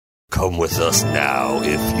Come with us now,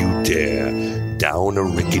 if you dare, down a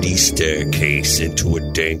rickety staircase into a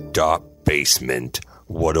dank, dark basement.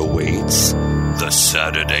 What awaits? The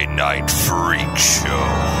Saturday Night Freak Show.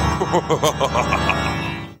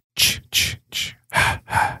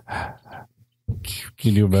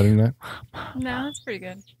 Can you do better than that? No, that's pretty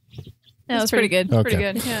good. No, that's pretty good. Okay. Pretty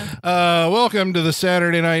good, yeah. Welcome to the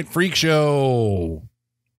Saturday Night Freak Show.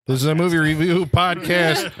 This is a movie review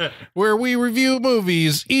podcast where we review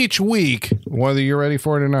movies each week, whether you're ready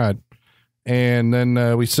for it or not. And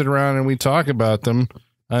then we sit around and we talk about them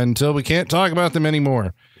until we can't talk about them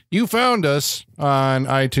anymore. You found us on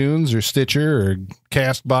iTunes or Stitcher or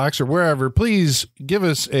CastBox or wherever. Please give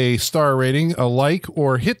us a star rating, a like,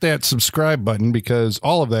 or hit that subscribe button because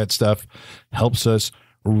all of that stuff helps us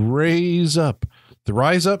rise up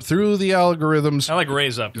through the algorithms. I like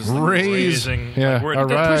raise up. Raising. Yeah. Like All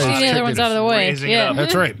They're right. pushing the other ones out of the way. Yeah.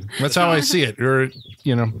 That's right. That's how I see it. Or,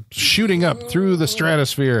 shooting up through the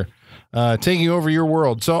stratosphere, taking over your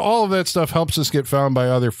world. So all of that stuff helps us get found by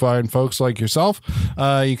other fine folks like yourself.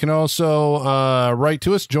 You can also write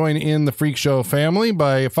to us, join in the Freak Show family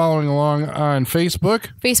by following along on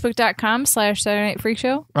Facebook. Facebook.com/Saturday Night Freak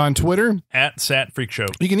Show. On Twitter. @SatFreakShow.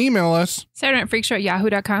 You can email us.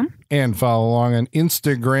 SaturdayNightFreakShow@yahoo.com. And follow along on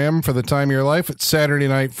Instagram for the time of your life at Saturday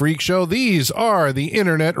Night Freak Show. These are the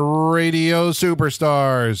Internet Radio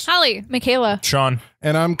Superstars. Holly, Michaela, Sean.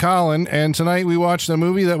 And I'm Colin. And tonight we watched a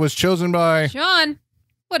movie that was chosen by... Sean,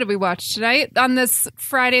 what did we watch tonight on this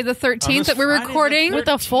Friday the 13th that we're recording? with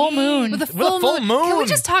a full moon. With a full moon. Can we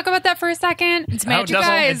just talk about that for a second? It's How magic.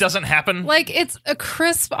 it doesn't happen. Like, it's a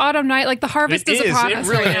crisp autumn night. Like, the harvest is upon us. It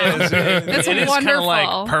really right now. is. It's It is kind wonderful. of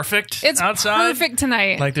like perfect It's outside. perfect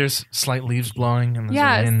tonight. Like there's slight leaves blowing and there's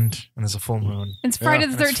Yes. a wind and there's a full moon. It's Friday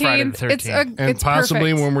the And it's Friday the 13th. It's 13th. And it's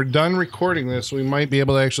possibly perfect. when we're done recording this, we might be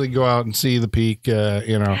able to actually go out and see the peak, at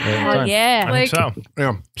the time. Yeah. I Like, think so.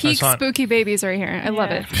 Yeah. peak saw it. spooky babies right here. I love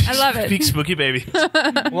it. I love it. Peak spooky baby.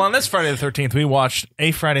 Well, on this Friday the 13th, we watched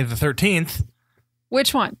A Friday the 13th,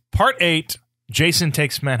 Which one? Part 8, Jason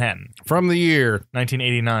Takes Manhattan, From the year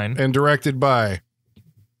 1989. and directed by...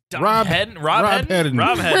 Rob Hedden. Don Hedden.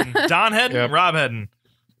 Yep. Rob Hedden.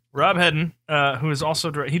 Rob Hedden, who is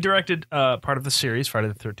also he directed part of the series Friday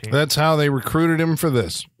the 13th. That's how they recruited him for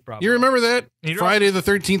this. Bravo. You remember that? He Friday the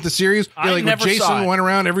 13th, the series? I Yeah, like never when saw Jason it. went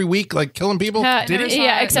around every week, like killing people? Did he?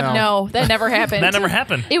 Yeah, except no, that never happened. That never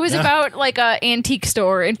happened. It was about like a antique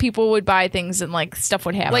store, and people would buy things, and like stuff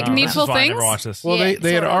would happen. Like This needful is why I things? never watched this. Well, Yeah,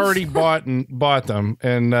 they had sort of. already bought them,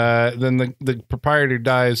 and then the proprietor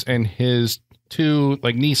dies, and his two,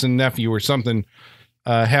 like niece and nephew or something,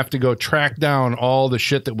 have to go track down all the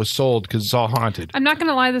shit that was sold because it's all haunted. I'm not going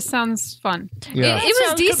to lie. This sounds fun. Yeah. It was Sounds-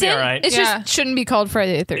 could be decent. all right. It Yeah. just shouldn't be called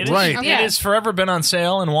Friday the 13th. Right. Okay. It has forever been on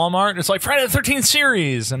sale in Walmart. It's like Friday the 13th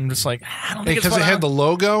series. And I'm just like, I don't think it's Because it what had the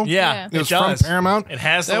logo. Yeah, It was does. from Paramount. It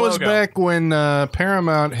has the That was logo. back when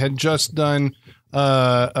Paramount had just done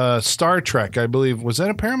Star Trek, I believe. Was that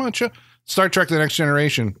a Paramount show? Star Trek The Next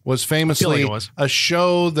Generation was famously it was. a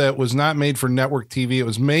show that was not made for network TV. It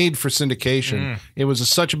was made for syndication. Mm. It was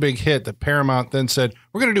such a big hit that Paramount then said,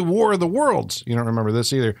 we're going to do War of the Worlds. You don't remember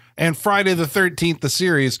this either. And Friday the 13th, the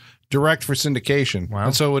series, direct for syndication. Wow.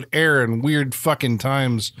 And so it would air in weird fucking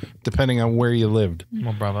times depending on where you lived.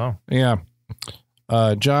 Well, bravo. Yeah.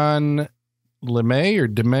 John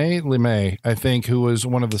LeMay, I think, who was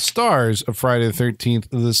one of the stars of Friday the 13th,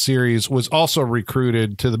 the series, was also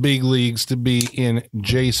recruited to the big leagues to be in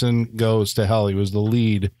Jason Goes to Hell. He was the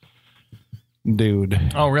lead dude.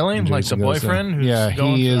 Oh, really? in Like the Jason Goes to boyfriend? Hell. Who's Yeah,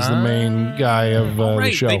 going he is the main guy of the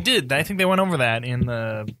right, show. they did. I think they went over that in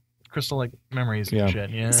the Crystal Lake Memories Yeah. and shit.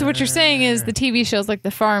 Yeah. So what you're saying is the TV show's like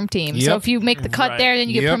the farm team. So Yep. if you make the cut Right. there, then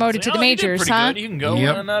you get Yep. promoted to the Oh, you did majors, pretty huh? good. You can go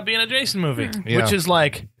Yep. and be in a Jason movie, Yeah. which is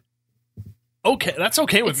like, okay, that's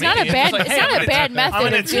okay with It's me. not a bad- like, it's hey, not I'm a in bad method I'm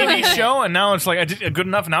in a of doing TV it. show, and now it's like I did good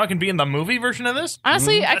enough. Now I can be in the movie version of this.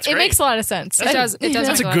 Honestly, That's it great. makes a lot of sense. It does. It does.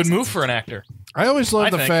 That's make a lot good of move sense. for an actor. I always love I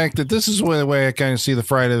the think. fact that this is the way I kind of see the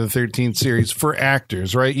Friday the 13th series for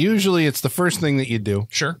actors, right? Usually it's the first thing that you do.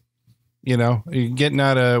 Sure. You know, you're getting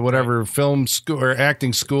out of whatever film school or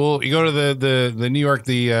acting school. You go to the New York,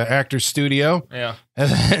 the actor's studio. Yeah. And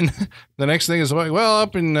then the next thing is like, well,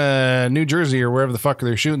 up in New Jersey or wherever the fuck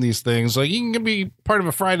they're shooting these things, like you can be part of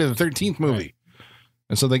a Friday the 13th movie.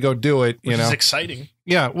 And so they go do it, you Which know. is exciting.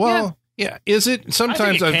 Yeah, well, yeah. Is it?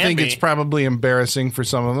 Sometimes I can think be. it's probably embarrassing for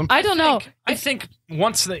some of them. I don't know. I think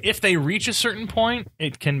if they reach a certain point,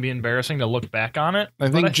 it can be embarrassing to look back on it. I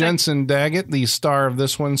But think Jensen Daggett, the star of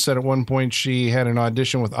this one, said at one point she had an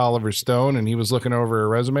audition with Oliver Stone, and he was looking over her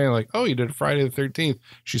resume like, "Oh, you did Friday the 13th."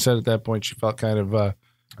 She said at that point she felt kind of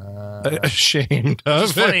ashamed of.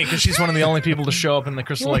 It's funny because she's one of the only people to show up in the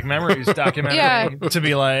Crystal Lake Memories documentary to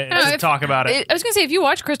be like to talk about it. I was gonna say, if you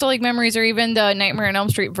watch Crystal Lake Memories or even the Nightmare on Elm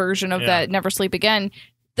Street version of that Never Sleep Again,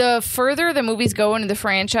 the further the movies go into the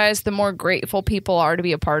franchise, the more grateful people are to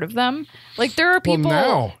be a part of them. Like there are people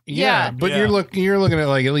now, but you're looking at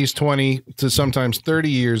like at least 20 to sometimes 30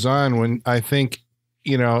 years on when I think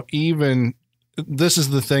even this is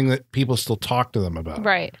the thing that people still talk to them about,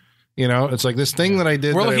 right? It's like this thing that I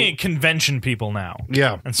did. We're looking at convention people now.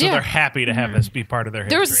 Yeah. And so they're happy to have this be part of their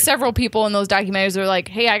history. There was several people in those documentaries that were like,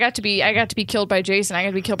 hey, I got to be killed by Jason. I got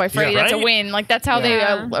to be killed by Freddy. That's a win. Like, that's how they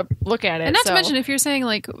look at it. And not to mention, if you're saying,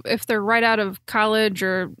 like, if they're right out of college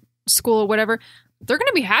or school or whatever, they're going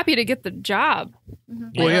to be happy to get the job.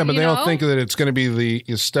 Well, but they all think that it's going to be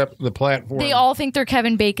the platform. They all think they're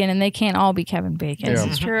Kevin Bacon, and they can't all be Kevin Bacon. This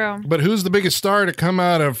is true. But who's the biggest star to come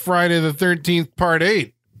out of Friday the 13th Part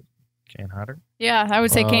 8? Kane Hodder. Yeah, I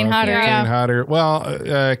would say Kane Hodder. Kane Hodder.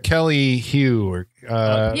 Well, Kelly Hu.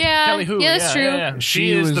 Kelly Hu. Yeah, that's true. Yeah.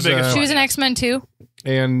 She is the biggest. She was in X-Men too.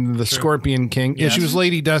 And the Scorpion King. Yeah, she was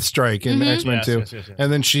Lady Deathstrike in X-Men too. Yes.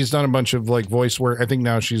 And then she's done a bunch of like voice work. I think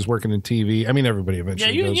now she's working in TV. I mean, everybody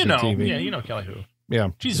eventually goes to TV. Yeah, you know Kelly Hu. Yeah.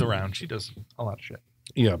 She's around. She does a lot of shit.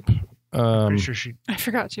 Yep. Pretty sure I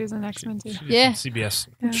forgot she was in X-Men too. CBS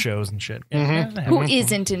shows and shit. Who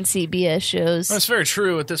isn't in CBS shows? That's very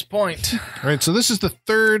true at this point. All right, so this is the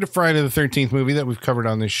third Friday the 13th movie that we've covered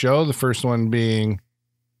on this show. The first one being...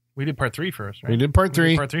 We did part 3 first, right? We did part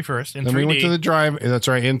 3. Part 3 first, in then 3D. We went to the drive... That's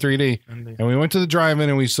right, in 3D. And we went to the drive-in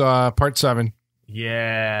and we saw part 7.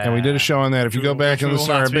 Yeah. And we did a show on that. If you go back and listen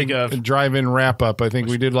to our big drive-in wrap-up, I think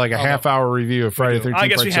we did like a half-hour review of Friday the 13th. I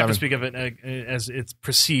guess part we 7. have to speak of it as it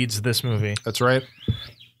precedes this movie. That's right.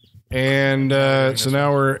 And so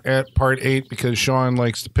now we're at part 8 because Sean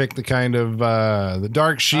likes to pick the kind of the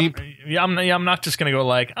dark sheep. I'm not just gonna go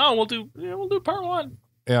like, oh, we'll do part 1.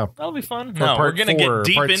 Yeah, that'll be fun. Or no, we're gonna get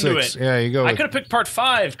deep into 6. it. Yeah, you go. I could have picked part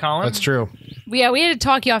 5, Colin. That's true. Yeah, we had to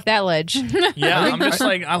talk you off that ledge. Yeah, I'm just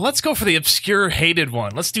like, let's go for the obscure, hated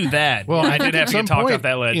one. Let's do that. Well, I did have to get talked off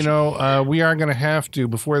that ledge. We are going to have to,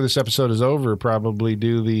 before this episode is over, probably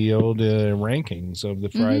do the old rankings of the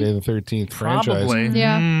Friday the 13th franchise. Probably.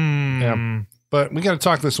 Yeah. But we got to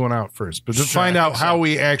talk this one out first, but to find out how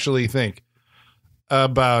we actually think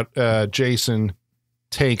about Jason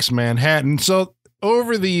Takes Manhattan. So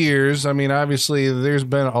over the years, I mean, obviously, there's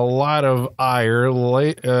been a lot of ire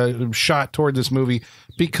shot toward this movie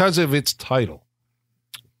because of its title.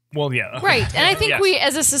 Well, yeah. Right. And I think we,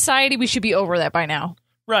 as a society, we should be over that by now.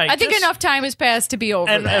 Right. I think enough time has passed to be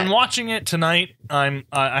over that. And watching it tonight, I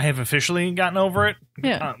have officially gotten over it.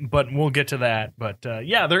 Yeah. But we'll get to that. But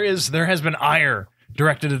there has been ire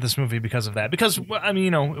directed at this movie because of that. Because, I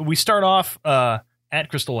mean, we start off at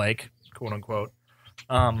Crystal Lake, quote unquote.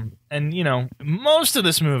 And most of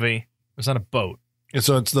this movie was on a boat.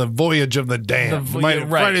 So it's the Voyage of the Damned.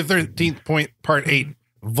 Friday the 13th part 8,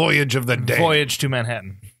 Voyage of the Damned. Voyage to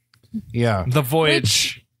Manhattan. Yeah. The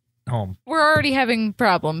voyage home. We're already having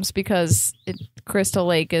problems because Crystal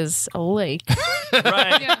Lake is a lake.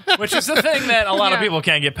 Right. Yeah. Which is the thing that a lot of people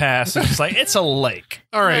can't get past. It's just like, it's a lake.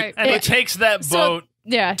 All right. And it takes that boat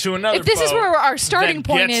to another boat. If this is where our starting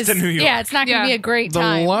point is, to New York. it's not going to be a great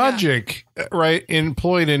time. The logic,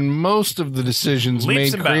 employed in most of the decisions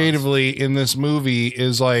made creatively in this movie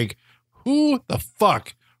is like, who the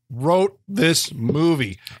fuck wrote this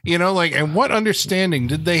movie? And what understanding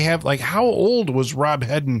did they have? Like, how old was Rob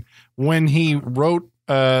Hedden when he wrote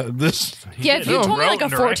this? Yeah, if you told me like a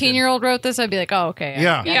 14-year-old wrote this, I'd be like, oh, okay.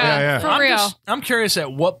 Yeah. For real. I'm curious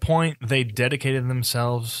at what point they dedicated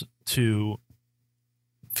themselves to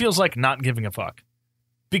feels like not giving a fuck.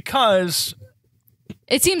 Because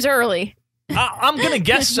it seems early. I'm going to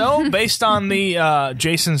guess so, based on the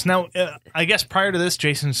Jason's... Now, I guess prior to this,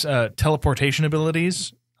 Jason's teleportation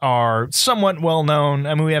abilities are somewhat well known.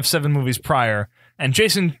 I mean, we have 7 movies prior, and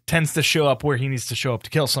Jason tends to show up where he needs to show up to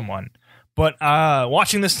kill someone. But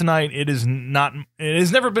watching this tonight, it has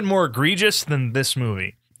never been more egregious than this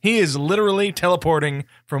movie. He is literally teleporting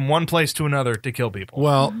from one place to another to kill people.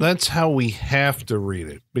 Well, that's how we have to read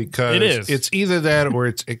it, because it's either that or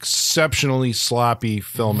it's exceptionally sloppy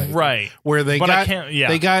filmmaking. Right. Where they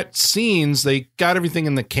got scenes, they got everything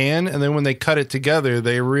in the can, and then when they cut it together,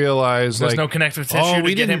 they realize there's no connective tissue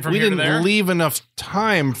to get him from here to there. We didn't leave enough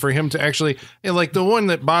time for him to actually, like the one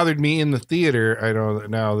that bothered me in the theater, I know that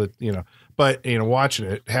now that, but watching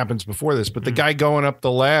it happens before this. But the guy going up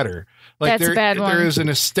the ladder, like That's a bad one. there is an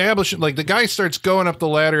establishment. Like the guy starts going up the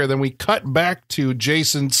ladder, and then we cut back to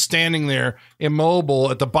Jason standing there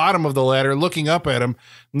immobile at the bottom of the ladder, looking up at him.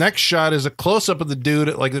 Next shot is a close up of the dude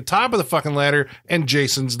at like the top of the fucking ladder, and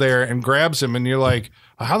Jason's there and grabs him, and you're like,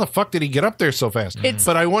 how the fuck did he get up there so fast?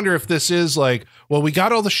 But I wonder if this is like, well, we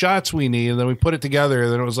got all the shots we need, and then we put it together,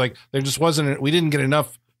 and then it was like there just wasn't. We didn't get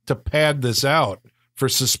enough to pad this out for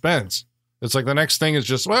suspense. It's like the next thing is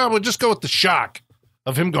just, well, we'll just go with the shock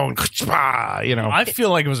of him going, I feel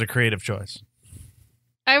like it was a creative choice.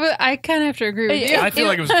 I kind of have to agree with you. I feel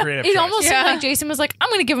like it was a creative choice. It almost seemed like Jason was like, I'm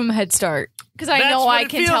going to give him a head start because I That's know what I it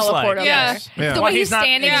can feels teleport like. him Yeah. there. Yeah. The Well, way he's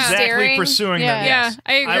standing and exactly staring. pursuing them. Yeah, Yes.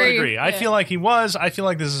 I agree. I would agree. I Yeah. feel like he was. I feel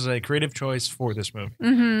like this is a creative choice for this movie.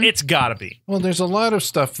 It's got to be. Well, there's a lot of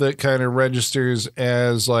stuff that kind of registers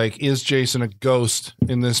as like, is Jason a ghost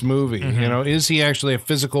in this movie? Is he actually a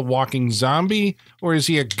physical walking zombie, or is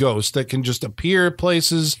he a ghost that can just appear at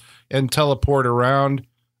places and teleport around?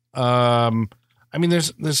 I mean,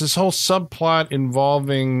 there's this whole subplot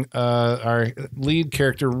involving our lead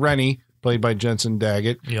character Rennie, played by Jensen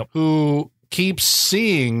Daggett, who keeps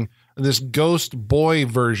seeing this ghost boy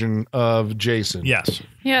version of Jason. Yes.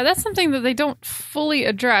 Yeah, that's something that they don't fully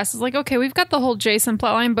address. It's like, okay, we've got the whole Jason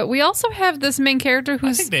plotline, but we also have this main character I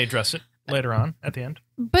who's, think they address it later on at the end.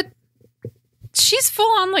 but she's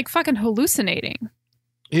full on like fucking hallucinating.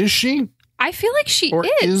 Is she? I feel like she Or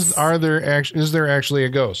is. is there actually a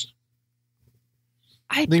ghost?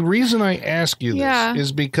 The reason I ask you this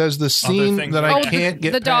is because the scene things that like I that. can't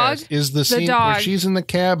get The dog? past is the scene where dog. she's in the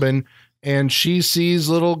cabin and she sees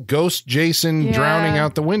little ghost Jason Yeah. drowning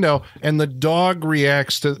out the window, and the dog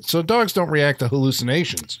reacts to. So dogs don't react to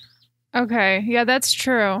hallucinations. Okay, yeah, that's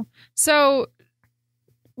true. So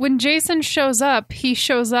when Jason shows up, he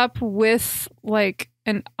shows up with like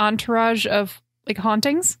an entourage of like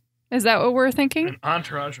hauntings. Is that what we're thinking? An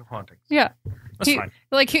entourage of hauntings. Yeah. That's fine.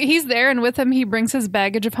 Like he's there, and with him, he brings his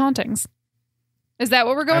baggage of hauntings. Is that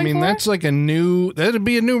what we're going for? I mean, that's like that'd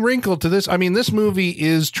be a new wrinkle to this. I mean, this movie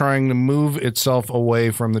is trying to move itself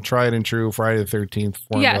away from the tried and true Friday the 13th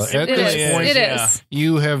formula. Yes, At it this is. point, It yeah. is.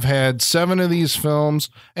 you have had 7 of these films,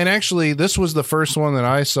 and actually this was the first one that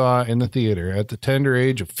I saw in the theater at the tender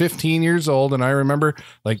age of 15 years old. And I remember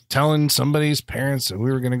like telling somebody's parents that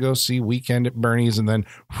we were going to go see Weekend at Bernie's, and then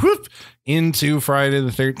whoop into Friday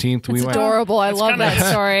the 13th we It's went. adorable. I love kinda-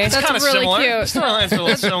 that story. That's Kind of really similar. cute. Storyline's a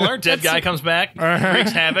little similar. Dead guy comes back,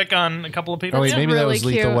 wreaks havoc on a couple of people. Oh, wait, That's maybe that really was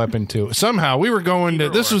Lethal cute. Weapon too. Somehow we were going to.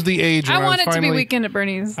 This was the age. I when want was it to be finally, Weekend at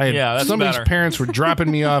Bernie's. I had, Yeah, that's somebody's better. parents were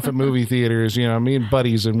dropping me off at movie theaters, me and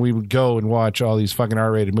buddies, and we would go and watch all these fucking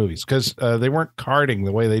R-rated movies because they weren't carding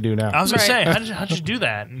the way they do now. I was going to Right. say, how'd you do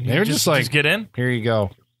that? They were just like, get in? Here you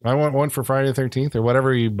go. I want one for Friday the 13th or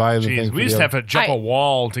whatever you buy the Jeez, thing. we for used the to other. have to jump a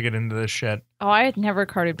wall to get into this shit. Oh, I had never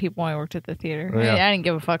carded people when I worked at the theater. Yeah. I didn't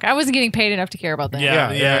give a fuck. I wasn't getting paid enough to care about that.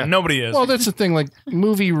 Yeah. Nobody is. Well, that's the thing. Like the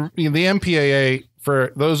MPAA,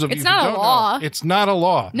 for those of you It's who not a don't know, law. it's not a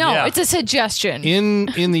law. No, Yeah. it's a suggestion.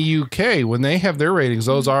 In the UK, when they have their ratings,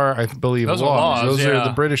 those are, I believe, Those are laws. laws, Those yeah. are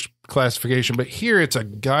the British classification. But here, it's a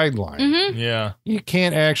guideline. Mm-hmm. yeah. You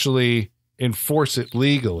can't actually enforce it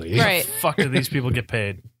legally. Right. Fuck do these people get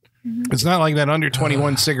paid? It's not like that under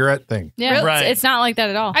 21 cigarette thing. Yeah, Really? Right. it's not like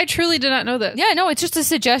that at all. I truly did not know this. Yeah, no, it's just a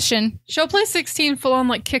suggestion. Showplay 16 full on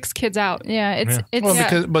like kicks kids out. Yeah, it's Yeah. it's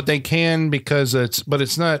Well, but they can because it's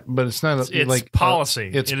not It's like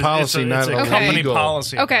policy. It's It is- policy, not it's a Okay. company illegal.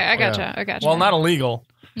 policy. Okay, I gotcha. Well, not illegal.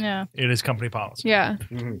 yeah. It is company policy. Yeah.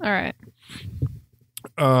 Mhm. All right.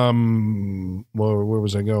 Well, where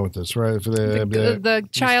was I going with this? Right for The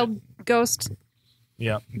child ghost,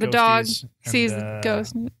 Yeah. the dog Ghosties sees and, the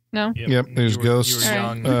ghost. No. Yep, there's you were- ghosts. You were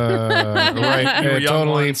Alright. young. Right, You were yeah, young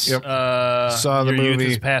totally. once. Yep. Saw the your youth movie.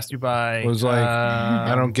 has passed you by. Was like,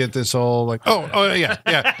 I don't get this whole like. Oh yeah.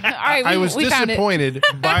 All right, I was we found it. disappointed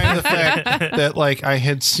by the fact that like I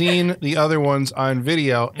had seen the other ones on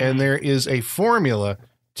video, and there is a formula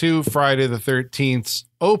to Friday the 13th's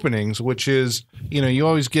openings, which is you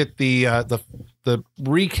always get the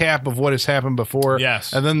recap of what has happened before,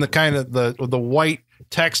 Yes. and then the kind of the white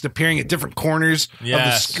text appearing at different corners of the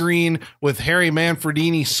Yes. screen with Harry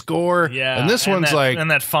Manfredini's score. Yeah. And this one's that, like,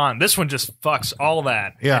 and that font. This one just fucks all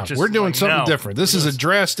that. yeah, It just we're doing like, something no. different. This is a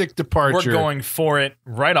drastic departure. We're going for it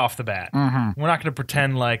right off the bat. We're not going to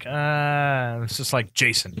pretend like it's just like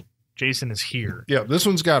Jason. Jason is here. Yeah, this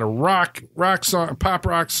one's got a rock song, pop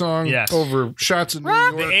rock song Yes. over shots of New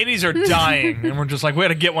The York. 80s are dying, and we're just like, we got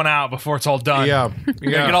to get one out before it's all done. Yeah, We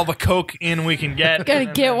gotta get all the coke in we can get. Gotta and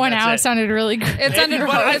get then one that's out. it. Sounded really good. It sounded, But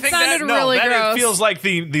I it think sounded that, really that gross. It feels like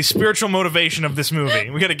the spiritual motivation of this movie.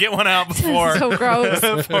 We got to get one out before So gross.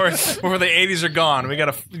 before the 80s are gone. We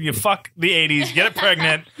got to fuck the 80s, get it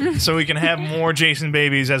pregnant, so we can have more Jason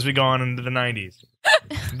babies as we go on into the 90s.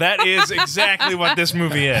 That is exactly what this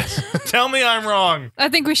movie is. Tell me I'm wrong. I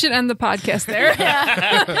think we should end the podcast there.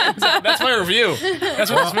 That's my review.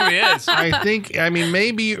 That's what this movie is.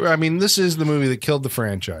 This is the movie that killed the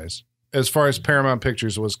franchise as far as Paramount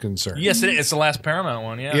Pictures was concerned. Yes, it's the last Paramount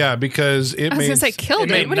one. Yeah, Yeah, because it I was made going to say killed it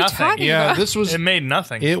it. made What are you nothing. talking yeah, about? this was it made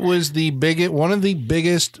nothing. it was one of the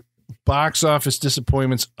biggest box office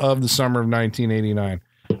disappointments of the summer of 1989.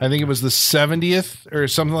 I think it was the 70th or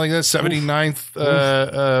something like that, 79th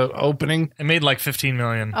opening. It made like $15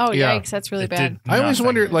 million. Oh, Yeah. yikes. That's really It bad. did I always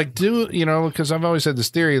nothing. wonder, because I've always had this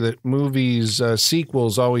theory that movies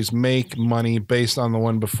sequels always make money based on the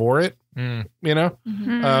one before it.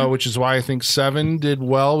 Mm. Which is why I think 7 did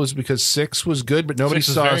well, was because 6 was good, but nobody 6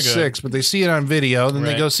 was saw very good. 6. But they see it on video, then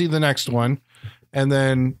they Right. go see the next one, and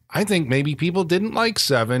then I think maybe people didn't like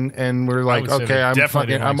 7, and we're like, would say okay, they I'm definitely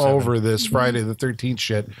didn't I'm like 7. over this Friday the 13th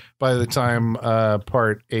shit. By the time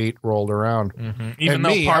Part 8 rolled around, Even And though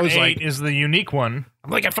me, I Part was 8 like- is the unique one.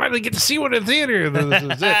 I'm like, I finally get to see one in theater. This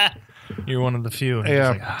is it. You're one of the few. And it's Yeah.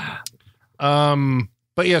 like, ah.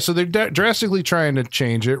 But yeah, so they're drastically trying to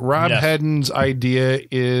change it. Rob Yes. Hedden's idea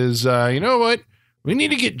is, you know what? We need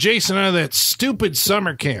to get Jason out of that stupid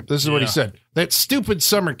summer camp. This is what he Yeah. said. That stupid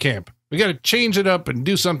summer camp. We got to change it up and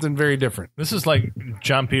do something very different. This is like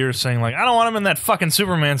John Peters saying, like, I don't want him in that fucking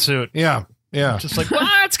Superman suit. Yeah, yeah, Just like, well,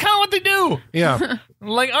 that's kind of what they do. yeah.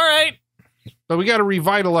 Like, all right, But we got to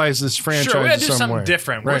revitalize this franchise sure, we got to do some something way.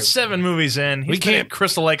 different. We're Right. 7 movies in. He's We been can't- at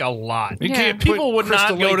Crystal Lake a lot. We Yeah. can't put People would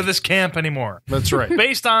Crystal not go Lake- to this camp anymore. That's right.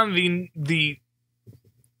 Based on the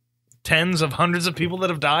tens of hundreds of people that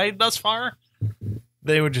have died thus far,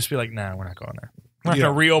 they would just be like, nah, we're not going there. We're not Yeah.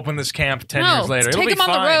 going to reopen this camp 10 No, years later. let's It'll take be him on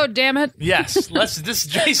the fine. road, damn it. Yes, this is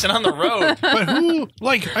Jason on the road. But who,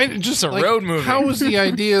 just a like, road movie. How was the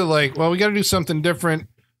idea like, well, we got to do something different.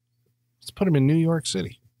 Let's put him in New York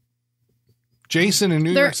City. Jason in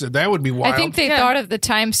New They're- York City. That would be wild. I think they Yeah. thought of the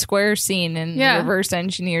Times Square scene and Yeah. reverse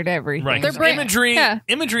engineered everything. Right. They're 'cause bring- imagery, yeah.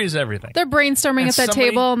 imagery is everything. They're brainstorming And at that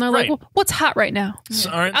somebody- table, and they're like, right. well, what's hot right now?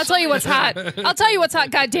 I'll tell you what's hot. I'll tell you what's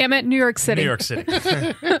hot, God damn it, New York City. New York City.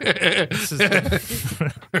 This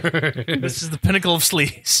is the pinnacle of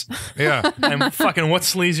sleaze. Yeah. And fucking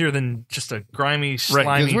what's sleazier than just a grimy, Right,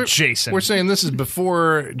 'cause slimy Jason? We're saying this is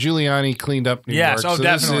before Giuliani cleaned up New yes, York. oh, so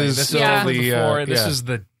definitely. This is still Yeah. the, before. This yeah. is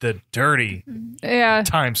the dirty Yeah,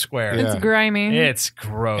 Times Square. Yeah. it's grimy. It's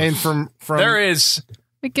gross. And from there is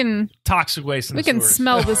We can toxic waste in we the can sewers.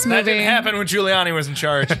 smell this That movie. didn't happen when Giuliani was in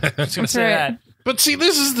charge. I'm just going to That's say right. that. But see,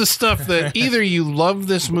 this is the stuff that either you love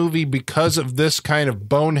this movie because of this kind of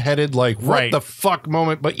boneheaded, like, what Right. the fuck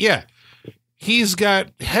moment. But yeah, he's got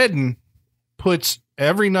Hedden puts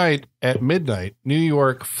every night at midnight, New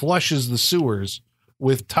York flushes the sewers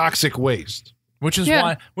with toxic waste. Which is Yeah.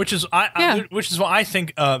 why which is why I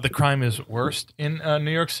think the crime is worst in New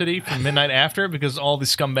York City from midnight after, because all the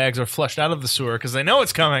scumbags are flushed out of the sewer because they know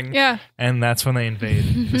it's coming. Yeah. And that's when they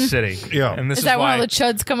invade the city. Yeah. And this Is that why, when all the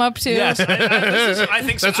chuds come up too? Yes, I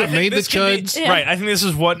think so. That's what I think made the this can be- chuds? Yeah. Right. I think this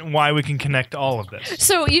is why we can connect all of this.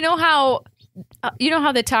 So you know how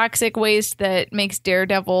the toxic waste that makes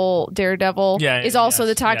Daredevil Yeah, is also yes,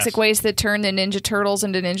 the toxic yes. waste that turned the Ninja Turtles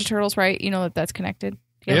into Ninja Turtles, right? You know that's connected.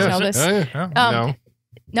 You guys know this? Oh, yeah. No.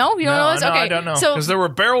 No, you don't know this? No, Okay, I don't know. So Because there were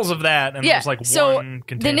barrels of that, and yeah, there was like so one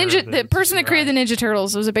container. the person that created the Ninja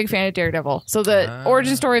Turtles was a big fan of Daredevil. So the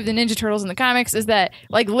origin story of the Ninja Turtles in the comics is that,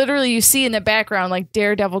 like, literally you see in the background, like,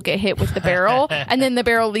 Daredevil get hit with the barrel, and then the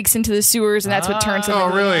barrel leaks into the sewers, and that's what turns them Oh,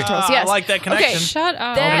 into really? the Ninja Turtles. Yes. I like that connection. Okay, Shut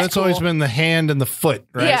up. That- Oh, that's always been the hand and the foot,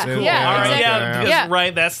 right? Yeah, yeah, All right, exactly. yeah, Yeah.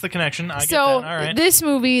 right. That's the connection. I get So that. All right. this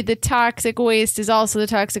movie, the toxic waste is also the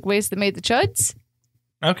toxic waste that made the Chuds.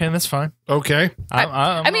 Okay, that's fine. Okay.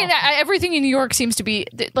 I mean, everything in New York seems to be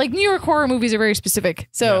like New York horror movies are very specific,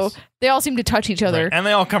 so Yes. they all seem to touch each other. Right. And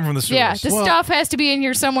they all come from the sewers. Yeah, the Well- stuff has to be in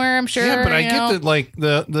here somewhere. I'm sure. Yeah, but I you get know? that, like,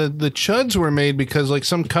 the chuds were made because, like,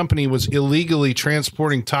 some company was illegally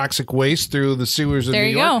transporting toxic waste through the sewers of There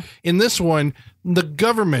New you York. go. In this one, the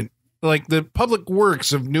government, like the public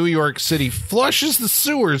works of New York City, flushes the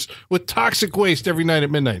sewers with toxic waste every night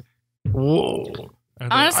at midnight. Whoa.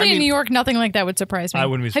 Honestly, I mean- in New York, nothing like that would surprise me. I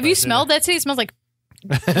wouldn't be Have you surprised smelled that city? It smells like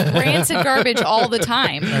rancid garbage all the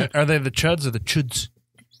time. Are they the chuds or the chuds?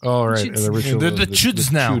 All right. Chuds. The ritual They're of the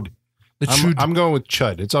chuds now. chud. I'm going with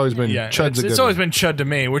Chud. It's always been Chud's a good it's always one. been Chud to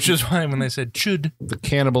me, which is why when they said Chud, The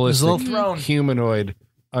cannibalistic little throne. humanoid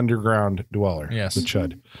underground dweller. Yes. The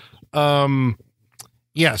Chud.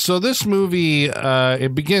 Yeah, so this movie,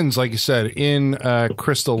 it begins, like you said, in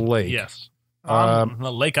Crystal Lake. yes,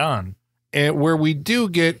 the Lake On. And where we do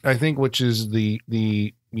get, I think, which is the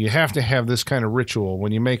you have to have this kind of ritual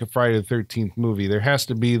when you make a Friday the 13th movie. There has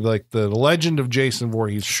to be like the legend of Jason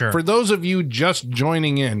Voorhees. Sure. For those of you just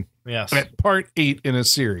joining in Yes. at part 8 in a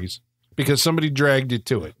series, because somebody dragged you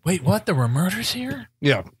to it. Wait, what? There were murders here?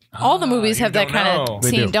 Yeah. All the movies you have that don't kind know. of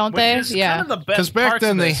They scene, do. don't they? Which is Yeah. kind of the best Because back parts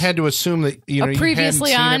then of they this. had to assume that you hadn't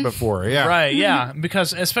previously seen on? it before. Yeah. Right, yeah,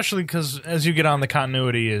 because especially because as you get on, the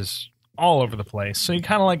continuity is all over the place. So you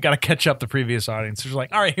kind of like got to catch up the previous audience. You're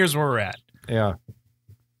like, all right, here's where we're at. Yeah.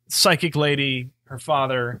 Psychic lady, her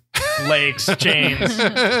father, lakes, chains.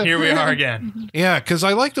 Here we are again. Yeah, because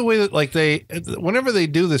I like the way that like whenever they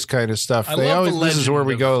do this kind of stuff, I they love always the this is where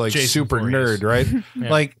we legend go of like Jason super Voorhees. nerd, right? Yeah.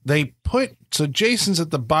 Like they put so Jason's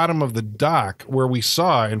at the bottom of the dock where we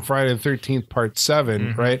saw in Friday the 13th Part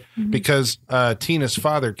 7, Mhm. right? Because Tina's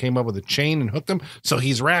father came up with a chain and hooked him, so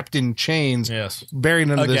he's wrapped in chains, Yes.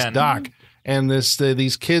 buried under this Again. dock. And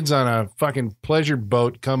these kids on a fucking pleasure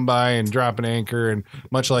boat come by and drop an anchor, and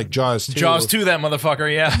much like Jaws 2, Jaws 2, that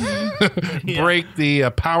motherfucker, yeah. break the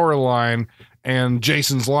power line, and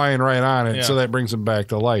Jason's lying right on it, Yeah. so that brings him back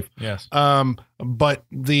to life. Yes. But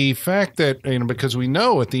the fact that, because we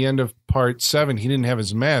know at the end of Part 7 he didn't have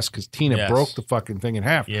his mask because Tina Yes. broke the fucking thing in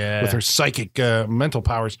half Yeah. with her psychic mental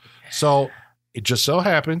powers. So it just so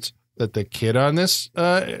happens that the kid on this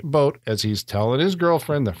boat, as he's telling his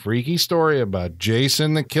girlfriend the freaky story about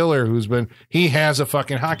Jason the killer, he has a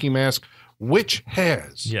fucking hockey mask, which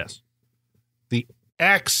has Yes. the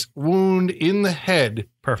axe wound in the head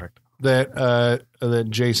Perfect. that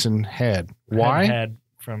Jason had. Why? Had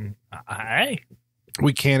from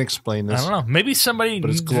We can't explain I this. don't know. Maybe somebody But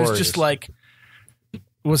it's was glorious. just like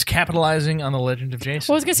was capitalizing on the legend of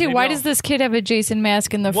Jason. Well, I was gonna say, Maybe why I'll- does this kid have a Jason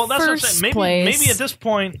mask in the Well, that's what I'm first saying. place? Maybe at this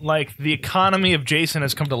point, like the economy of Jason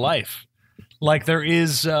has come to life. Like there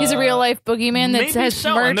is. He's a real life boogeyman that maybe has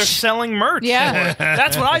so, and they're merch. selling merch. Yeah.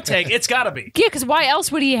 That's what I take. It's got to be. Yeah, because why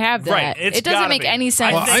else would he have that? Right, it's It doesn't gotta make be. any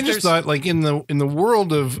sense. Well, think I just there's- thought, like in the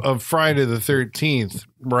world of Friday the 13th,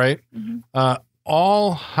 right?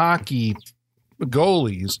 All hockey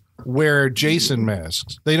goalies wear Jason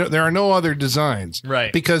masks. There are no other designs,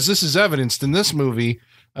 Right. Because this is evidenced in this movie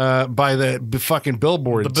by the fucking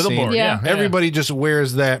billboard. The billboard. scene. Yeah. Yeah. Everybody just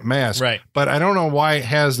wears that mask, Right. But I don't know why it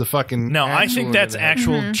has the fucking. No, I axe think wound that's in it.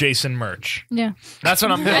 actual Jason merch. yeah, That's what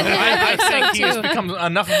I'm. I think he's too. become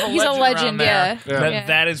enough of a he's a legend. legend. around Yeah. there Yeah. That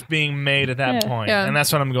that is being made at that Yeah. point. Yeah. And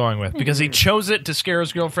that's what I'm going with because he chose it to scare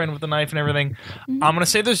his girlfriend with the knife and everything. I'm going to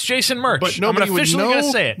say there's Jason merch. But I'm nobody gonna would officially know going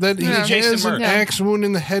to say it. that he It's Jason has an merch. axe wound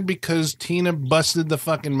in the head because Tina busted the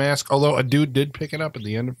fucking mask. Although a dude did pick it up at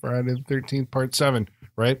the end of Friday the 13th, Part 7,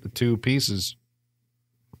 right? The two pieces.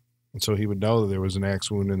 And so he would know that there was an axe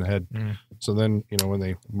wound in the head. Mm. So then, when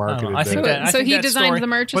they marketed I think that. that. I So think he that designed story- the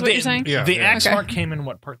merch, is but what you're saying? Yeah, The yeah. axe Okay. mark came in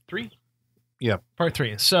what, Part 3? Yeah. Part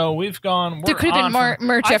 3. So we've gone. There we're could have been on more from-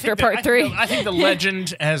 merch I after think Part 3. I think the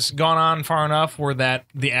legend has gone on far enough where that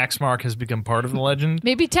the axe mark has become part of the legend.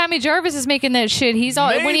 Maybe Tommy Jarvis is making that shit. He's all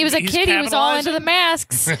when he was a Maybe. kid, He's he was all into capitalizing.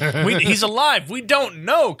 the masks. He's alive. We don't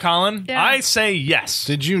know, Colin. Yeah. I say yes.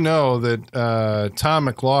 Did you know that Tom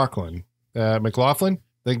McLaughlin,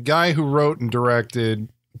 the guy who wrote and directed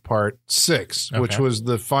Part 6, which Okay. was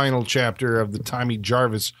the final chapter of the Tommy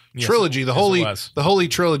Jarvis Yes, trilogy, the yes, it holy was.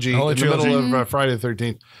 trilogy, The holy in the trilogy. middle of Friday the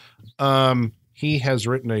 13th. He has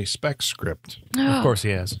written a spec script Of course he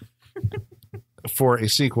has. for a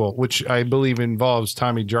sequel, which I believe involves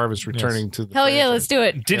Tommy Jarvis returning to the Hell yeah, franchise. let's do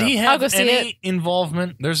it. Did he I'll have go see any it.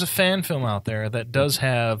 involvement? There's a fan film out there that does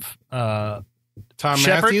have Tom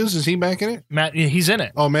Shepard? Matthews, is he back in it? Matt. He's in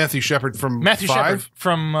it. Oh, Matthew Shepard from Matthew 5? Shepard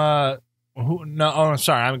from who? No, oh,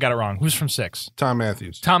 sorry, I got it wrong. Who's from 6? Tom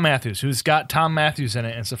Matthews. Tom Matthews, who's got Tom Matthews in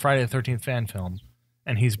it. It's a Friday the 13th fan film,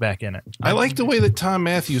 and he's back in it. I like the way that Tom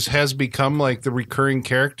Matthews has become like the recurring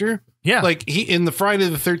character. Yeah, Like he in the Friday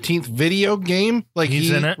the 13th video game, like He's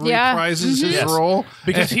he in it. Yeah. reprises his Yes. role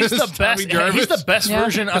because he's the as Tommy best. Jarvis. He's the best Yeah.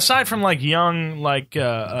 version aside from like young, like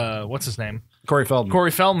what's his name, Corey Feldman. Corey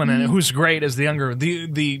Feldman, in it, Mm-hmm. who's great as the younger,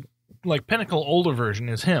 the like pinnacle older version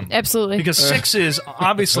is him. Absolutely. Because 6 is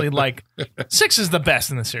obviously like 6 is the best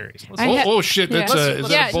in the series. Let's, I- Oh shit! That's Yeah. is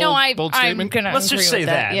that Yeah, a bold, no, bold I'm statement? gonna let's just agree say with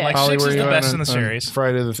that. Yeah. Like Holly, 6 where is you the on best in the on series.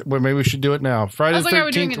 Friday well, maybe we should do it now. Friday was the like, are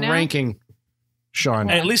we doing 13th it now? ranking. Sean,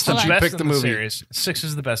 At least the since you best picked in the the movie. series. 6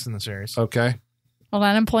 is the best in the series. Okay. Hold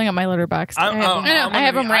on, I'm pulling up my letterbox. I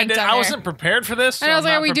have them ranked on I wasn't prepared for this. So And I was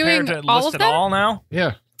like, I'm are we not prepared doing to all list of it them? all now?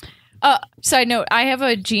 Yeah. Side note, I have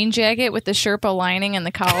a jean jacket with the Sherpa lining and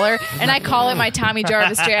the collar, and I call it my Tommy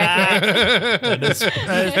Jarvis jacket. That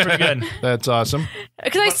is pretty good. That's awesome.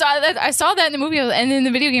 Because I saw that in the movie, and in the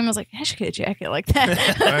video game, I was like, I should get a jacket like that.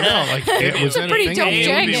 I know. Like, it was a pretty anything dope else.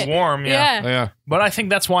 It would be jacket. warm, yeah. Yeah. But I think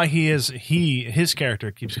that's why his character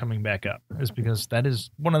keeps coming back up, is because that is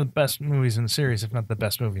one of the best movies in the series, if not the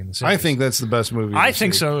best movie in the series. I think that's the best movie. in I the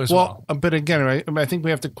think series. so as well. But again, I think we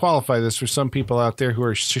have to qualify this for some people out there who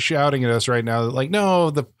are shouting at us right now that like, no,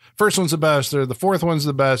 the first one's the best, or the fourth one's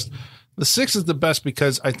the best. The sixth is the best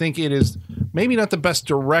because I think it is maybe not the best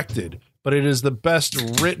directed, but it is the best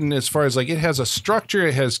written as far as like it has a structure,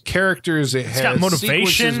 it has characters, It's got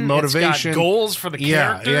motivation, it's got goals for the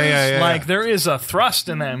characters. Yeah. Like there is a thrust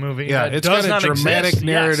in that movie. Yeah, that it's does got a not dramatic exist.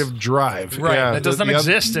 narrative Yes. drive. Right, Yeah, that does not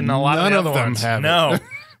exist in a lot of none the other them ones. have it. No.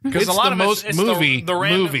 Because It's a lot the of most it's movie the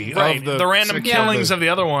random, movie right, of the the random six killings of of the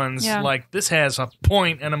other ones. Yeah. Like this has a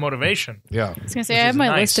point and a motivation. Yeah. I was going to say, Which I have is my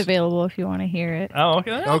nice. list available if you want to hear it. Oh,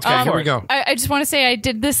 okay. Okay, here we go. I just want to say I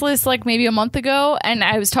did this list like maybe a month ago, and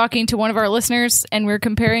I was talking to one of our listeners, and we are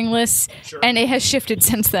comparing lists, and it has shifted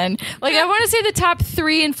since then. Like I want to say the top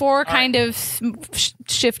 3 and 4 kind of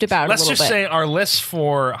shift about Let's a little just bit. say our lists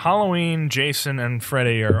for Halloween, Jason, and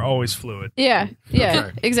Freddy are always fluid. Yeah, Okay.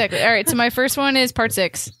 exactly. All right, so my first one is part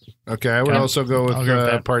 6. Okay, I would also go with I'll go with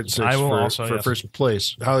that. part 6 I will for, also, for yes. first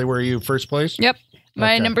place. Holly, where are you? First place? Yep.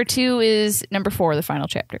 My Okay. number 2 is number 4, the final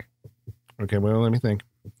chapter. Okay, well, let me think.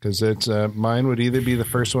 Because it's mine would either be the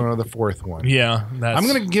first one or the fourth one. Yeah, that's. I'm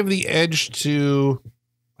going to give the edge to...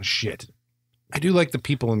 shit. I do like the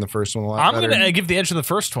people in the first one a lot I'm better. going to give the edge to the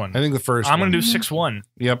first one. I think the first I'm one. going to do 6-1.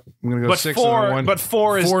 Yep. I'm going to go But 6 four, and 1. but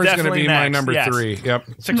 4 is Four is going to definitely be my next. number Yes. 3. Yep.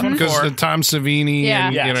 6-1-4. Because Tom Savini Yeah.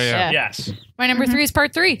 and, Yes. you know, yeah. Yes. My number 3 is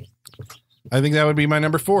part 3. I think that would be my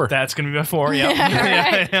number 4. That's going to be my 4. Yeah.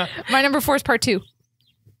 Right. yeah. My number 4 is part 2.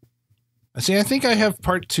 See, I think I have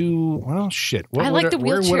part 2. Well, shit. I like the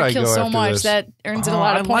where would wheelchair I kill go so after much this? that earns it a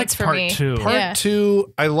lot of points for part me. 2. Part Yeah.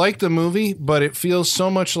 2, I like the movie, but it feels so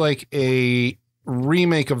much like a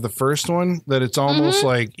remake of the first one that it's almost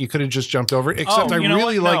like you could have just jumped over it. Except Oh, I you know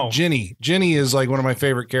really what? No. like Ginny. Ginny is like one of my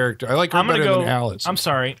favorite characters. I like her I'm going better to go. than Alice. I'm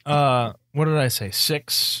sorry. What did I say?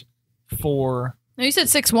 6, 4, No, you said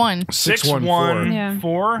 6-1. 6, 1, 1, Yeah.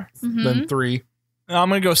 4. 4, Mhm. then 3. I'm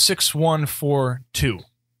going to go 6, 1, 4, 2.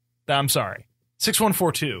 I'm sorry. 6, 1,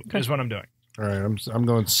 4, 2 is what I'm doing. All right, I'm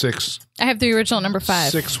going 6. I have the original number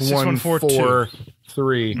 5. 6, 6, 1, 1, 4, 4,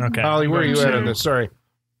 3. Okay. Holly, where are you at Two. on this? Sorry.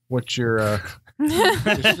 What's your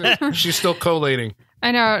she's still collating.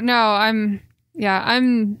 I know. No, I'm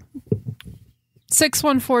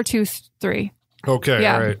 61423. Okay,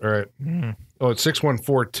 Yeah. all right. Mm. Oh, it's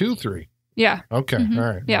 61423. Yeah. Okay, Mhm.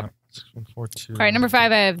 all right. Yeah. 6, 1, 4, 2. All right, number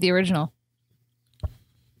 5, I have the original. All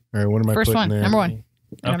right, what am I First putting one, there? number 1.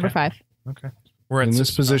 Okay. Number 5. Okay. We're at In this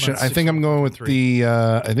 6, position, I think I'm going with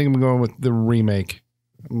the remake.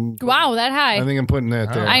 Wow, that high. I think I'm putting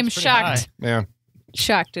that there. Oh. I'm That's pretty shocked. Yeah.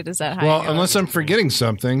 Shocked it is that high. Well, unless I'm forgetting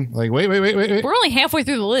something. Like, wait. We're only halfway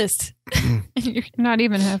through the list. Not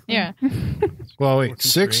even half. Yeah. Well, 4, wait. 2,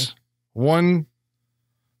 6, 1,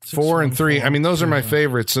 4, and 3. I mean, those are my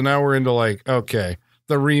favorites. So now we're into like, okay,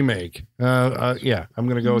 the remake. Yeah, I'm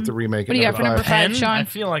going to go with the remake. What do you got for number 5, Sean? I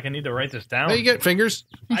feel like I need to write this down. There you get fingers.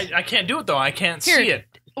 I can't do it though. I can't Here. see it.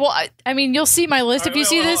 Well, I mean, you'll see my list if you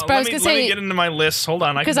see this, but I was going to let me say, get into my list. Hold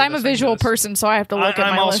on, because I'm a visual person, so I have to look at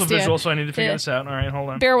I'm my also list. visual, Yeah. so I need to figure Yeah. this out. All right, hold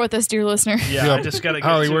on. Bear with us, dear listener. Yeah, Yep. I just gotta. Get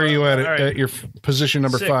Holly, to, where are you at? all right. At your position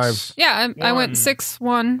number 6, 5. Yeah, I went 1,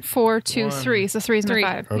 61423. So 3 is my 3.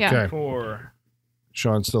 5. Okay. Yeah. 4,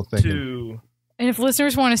 Sean's still thinking. 2, And if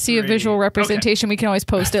listeners want to see a 3. visual representation, we can always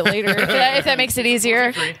post it later if that makes it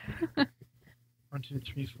easier. 3. 1, 2,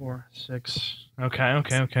 3, 4, 6. Okay.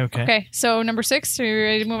 Okay, so number 6. Are you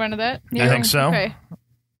ready to move on to that? I think so. Okay.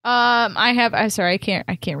 I'm sorry,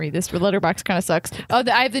 I can't read this. Letterbox kind of sucks. Oh,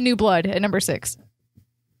 I have the New Blood at number 6.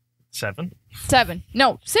 7. 7.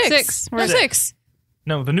 No, 6. 6. No, We're 6.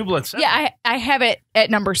 No, the New Blood 7. Yeah, I have it at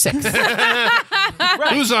number 6.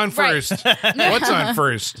 Who's on first? What's on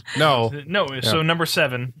first? No. No, so number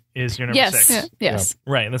 7 is your number Yes. 6. Yes.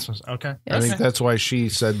 Right. This was okay. I think that's why she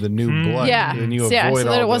said the new blood. Yeah. And you Yeah, avoid so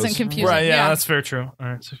that all it wasn't those. confusing. Right. Yeah, Yeah. that's very true. All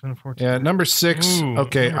right. 6, 1, 4, 2. Yeah, number 6. Ooh,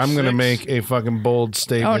 Okay, number I'm going to 6. make a fucking bold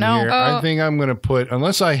statement Oh, no. here. Oh. I think I'm going to put,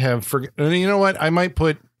 unless I have, you know what? I might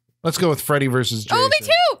put, let's go with Freddy versus Jason. Oh, me too.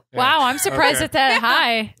 Wow, I'm surprised Okay. at that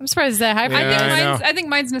high. I'm surprised it's that high. for Yeah, you guys. I know. I think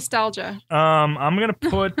mine's nostalgia. I'm gonna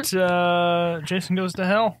put Jason Goes to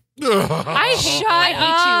Hell. I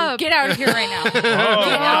hate you. Get out of here right now. Get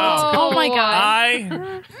out. Oh my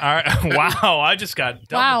god. All right. Wow. I just got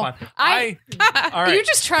dumped Wow. upon. All right. You're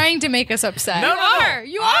just trying to make us upset. No,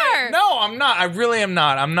 You are. No, I'm not. I really am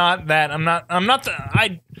not. I'm not that. I'm not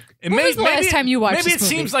the. When was the last time you watched Maybe this it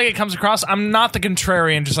movie? seems like it comes across. I'm not the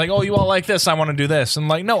contrarian, just like, oh, you all like this, I want to do this. And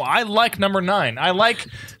like, no, I like number 9. I like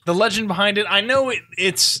the legend behind it. I know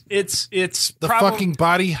it's The probably, fucking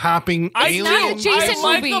body hopping alien. not a Jason I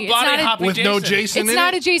like movie. the It's body not a- hopping with no Jason. Jason It's in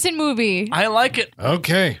not it? a Jason movie. I like it.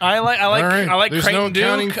 Okay. I like All right. I like There's Creighton no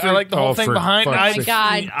accounting Duke. for- I like the whole oh, thing for behind. fuck's I, sake.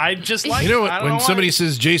 God. I just like. You know it. what? I don't When know somebody why.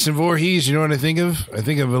 says Jason Voorhees, you know what I think of? I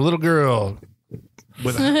think of a little girl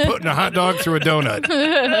with putting a hot dog through a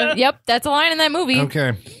donut. Yep, that's a line in that movie.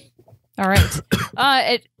 Okay. All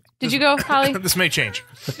right. Did you go, Holly? This may change.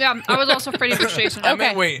 Yeah, I was also Freddy vs. Jason.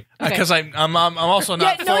 Okay. Wait, Okay. because I'm also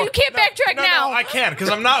not. Yeah, no, you can't backtrack now. No, I can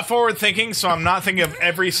because I'm not forward thinking, so I'm not thinking of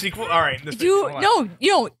every sequel. All right,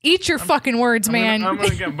 Eat your fucking words, man. I'm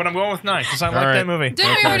going with 9 because I like right. that movie.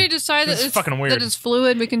 Didn't we already decide that This is it's fucking weird. that it's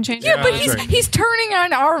fluid? We can change yeah, it. but that's he's right. he's turning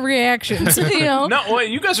on our reactions. You know. No,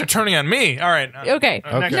 wait, you guys are turning on me. All right. Okay.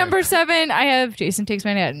 Next. Number 7, I have Jason Takes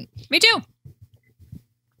Manhattan. Me too.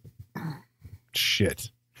 Shit.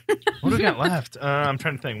 What do we got left? I'm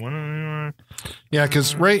trying to think. Yeah,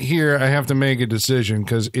 because right here I have to make a decision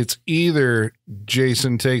because it's either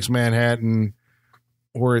Jason Takes Manhattan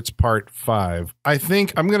or it's part 5. I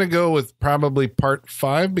think I'm going to go with probably part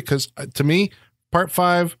 5 because to me, part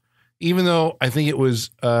 5, even though I think it was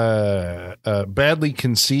badly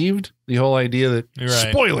conceived, the whole idea that You're right.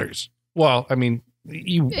 spoilers. Well, I mean, It's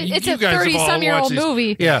you a guys have all 30-some-year-old watched these-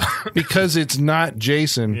 movie. Yeah, because it's not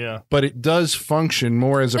Jason, Yeah. but it does function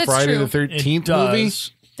more as a That's Friday true. the 13th movie.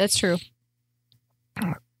 That's true.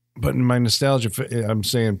 But in my nostalgia, I'm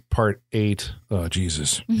saying part 8. Oh,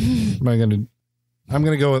 Jesus. I'm going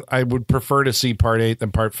to go with, I would prefer to see part 8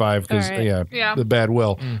 than part 5 because, All right. Yeah. the bad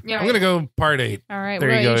will. Yeah. I'm going to go part 8. All right. There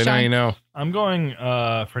where you are go. Now Sean? you know. I'm going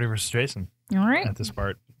Freddy vs. Jason All right. at this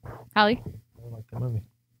part. Holly. I like that movie.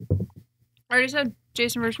 I already said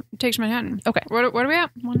Jason Takes Manhattan. Okay. What are we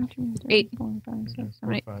at? 1, 2, 3, 8. 4, 5, 6,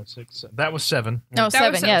 7, 8. 5, 6, 7. That was 7. No, That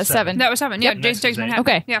 7. was Yeah, 7. 7. That was 7. Yeah, Yep. Jason Next Takes is 8. Manhattan.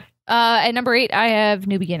 Okay. Yeah. At number 8, I have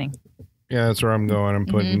New Beginning. Yeah, that's where I'm going. I'm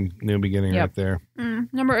putting New Beginning Yep. right there.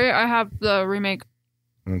 Number 8, I have the remake.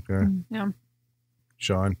 Okay. Yeah.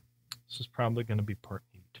 Sean. This is probably going to be part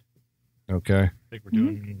 8. Okay. I think we're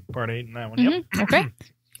doing part 8 in that one. Yep. Okay.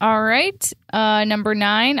 All right. Number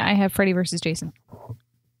 9, I have Freddy versus Jason.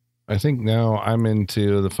 I think now I'm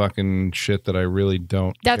into the fucking shit that I really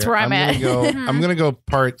don't. That's care. where I'm at. I'm gonna go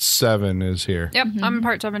part 7 is here. Yep. I'm in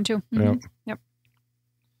part 7 too. Yep. Yep.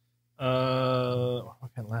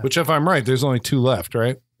 Okay, left. Which, if I'm right, there's only 2 left,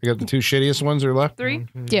 right? You got the 2 shittiest ones are left. 3.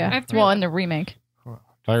 Yeah. I have 3 Well, left. in the remake.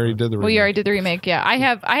 I already did the. Well, you remake. already did the remake. Yeah. I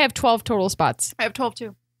have 12 total spots. I have 12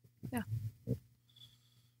 too.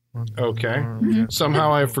 Okay.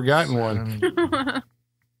 Somehow I've forgotten one.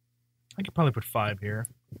 I could probably put 5 here.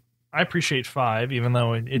 I appreciate 5, even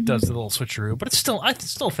though it does the little switcheroo, but it's still, I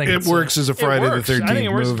still think It it's works as a Friday the works. 13th I think it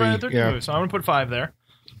works as a movie. Friday the 13th Yeah. movie, so I'm gonna put 5 there.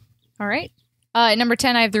 All right. At number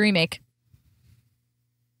 10, I have the remake.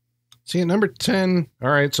 See, at number 10. All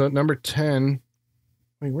right, so at number 10.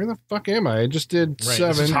 Wait, where the fuck am I? I just did Right, 7.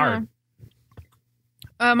 this is hard.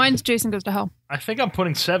 Mine's Jason Goes to Hell. I think I'm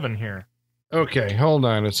putting 7 here Okay, hold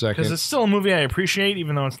on a second. because it's still a movie I appreciate,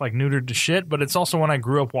 even though it's like neutered to shit. But it's also one I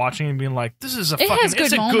grew up watching and being like, "This is a It fucking, has good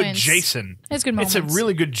it's a good moments. Jason. It's good moments. It's a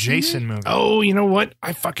really good Jason movie." Oh, you know what?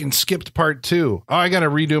 I fucking skipped part 2. Oh, I got to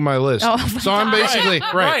redo my list. Oh, so I'm basically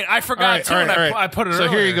right. I forgot too, and I put it. So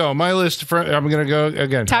here you go. My list. I'm going to go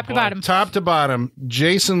again. Top to bottom. Top to bottom.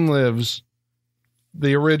 Jason Lives,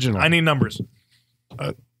 the original. I need numbers.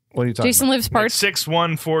 What are you talking Jason Lives Like Part 6,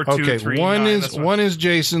 1, 4, 2, Okay, 3, one 9. is That's what- one is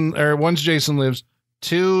Jason, or one's Jason Lives.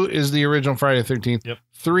 2 is the original Friday the 13th. Yep.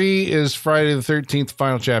 3 is Friday the 13th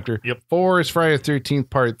final chapter. Yep. 4 is Friday the 13th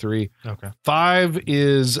part 3. Okay. 5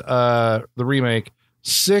 is the remake.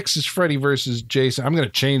 6 is Freddy versus Jason. I'm going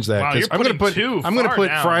to change that. Wow, 'cause you're I'm going to putting put 2 I'm going to far put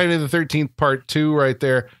down. Friday the 13th part 2 right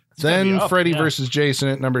there. gonna be Then up, Freddy yeah. versus Jason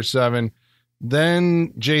at number 7.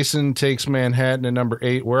 Then Jason Takes Manhattan at number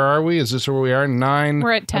 8. Where are we? Is this where we are? 9.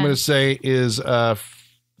 We're at 10. I'm going to say is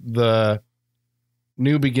the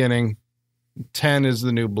New Beginning. 10 is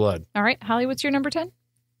the New Blood. All right. Holly, what's your number 10?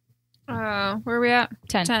 Where are we at?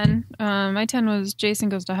 10. 10. My 10 was Jason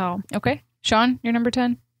Goes to Hell. Okay. Sean, your number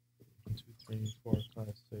 10? 1, 2, 3, 4, 5,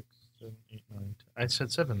 6, 7, 8, 9, 10. I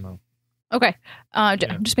said 7 though. Okay. Yeah.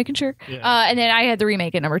 I'm just making sure. Yeah. And then I had the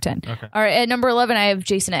remake at number 10. Okay. All right. At number 11, I have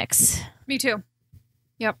Jason X. Me too.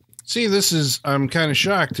 Yep. See, I'm kind of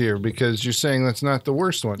shocked here because you're saying that's not the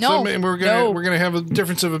worst one. No, so we're gonna have a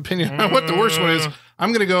difference of opinion on what the worst one is.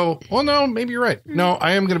 I'm gonna go. Well, no, maybe you're right. No,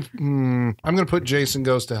 I'm gonna put Jason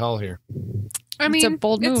Goes to Hell here. I mean, it's a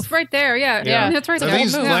bold move. It's right there. Yeah. That's right there.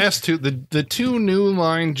 These last two, the two new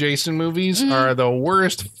line Jason movies are the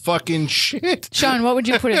worst fucking shit. Sean, what would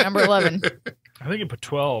you put at number 11? I think you put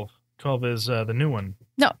 12. 12 is the new one.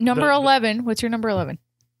 No, number 11. What's your number 11?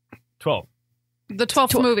 12. The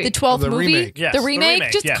 12th movie. The 12th The movie? remake. Yes, the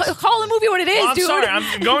remake? Just call the movie what it is, Well, I'm dude. sorry.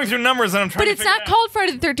 I'm going through numbers and I'm trying But to it's figure not it out. called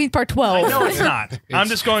Friday the 13th Part 12. I know it's not. I'm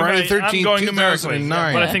just going Friday the 13th, I'm going numerically.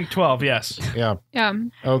 2009. But I think 12, yes. Yeah. Yeah.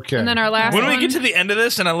 Okay. And then our last When one. we get to the end of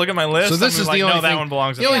this and I look at my list, So this I'm is like, the only no, that thing. one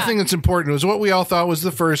belongs The in only there. thing that's important was what we all thought was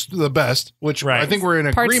the best, which Right. I think we're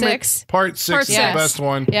in Part agreement. 6. Part 6 Part is the six. best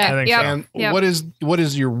one. I Yeah. think Yep. so. And Yep. what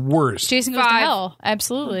is your worst? Jason Goes to 5. Hell.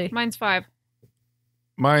 Absolutely. Mine's 5.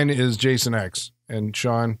 Mine is Jason X. And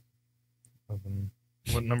Sean,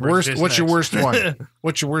 What number is worst. Jason What's your X? worst one?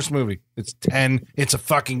 What's your worst movie? It's 10. It's a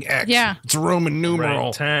fucking X. Yeah. It's a Roman numeral.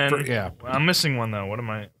 Right, 10. Yeah. I'm missing one, though. What am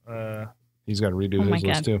I? He's got to redo Oh my his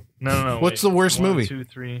list God. too. No. What's wait. the worst 1, movie? 2,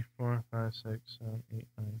 3, 4, 5, 6, 7, 8,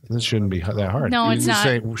 9. This shouldn't be that hard. No, You it's just not.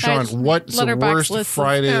 Say, Sean, That's what's the Letterboxd worst list.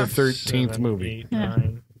 Friday Yeah. the 13th 7, movie? 8, Yeah.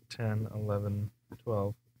 9, 10, 11,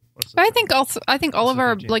 12. What's the But I second? think all What's of the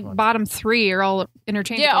our 13th one? bottom 3 are all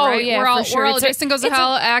interchangeable. Yeah, oh, right? yeah, we're all, for sure. We're all It's a- Jason Goes to it's a-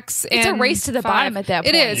 Hell, X, It's a and race to the 5. bottom at that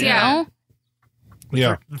point. It is, you yeah. know?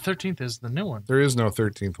 Yeah. The 13th is the new one. There is no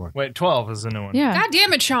 13th one. Wait, 12 is the new one. Yeah. God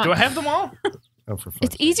damn it, Sean. Do I have them all? Oh, for fuck's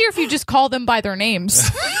It's easier if you just call them by their names.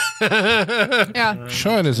 Yeah.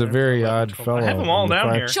 Sean is a very odd fellow. I have them all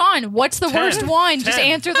down here. Sean, what's the 10. worst one? Just 10.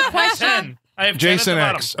 answer the question. 10. I have Jason 10 at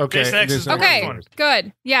the X. bottom. Okay, Jason X is the Jason worst Okay, one.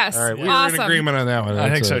 good. Yes. All right, we were awesome. in agreement on that one. I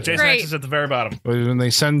think That's so. it. Jason Great. X is at the very bottom. When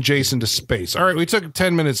they send Jason to space. All right, we took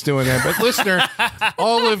 10 minutes doing that, but listener,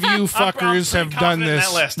 all of you fuckers I'm have done confident in this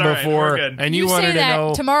that list. All right, before, we're good. and you say wanted to that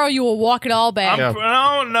know. tomorrow you will walk it all back. Yeah.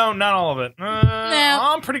 No, not all of it.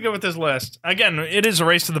 I'm pretty good with this list. Again, it is a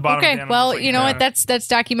race to the bottom. Okay, again. I'm well, just like, you know what? That's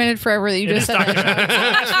documented forever that you It just is said that. documented.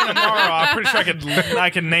 So ask me tomorrow. I'm pretty sure I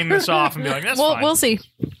could name this off and be like, that's fine. We'll see.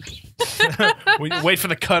 We wait for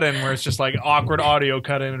the cut in where it's just like awkward audio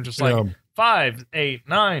cut in and just like Yeah. 5, 8,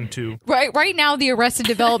 9, 2. Right now, the Arrested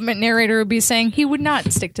Development narrator would be saying he would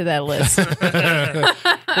not stick to that list.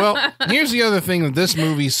 Well, here's the other thing that this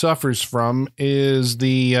movie suffers from is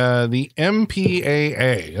the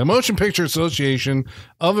MPAA, the Motion Picture Association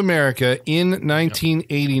of America, in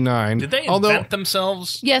 1989. Did they Although invent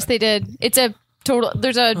themselves? Yes, they did. It's a total.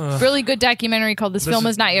 There's a really good documentary called "This Film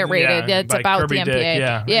is Not Yet Rated." yeah, It's by about Kirby the Dick, MPA.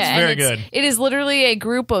 yeah. It's and very good. It is literally a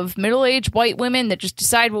group of middle-aged white women that just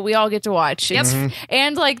decide what we all get to watch. Yep.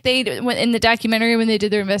 And like in the documentary when they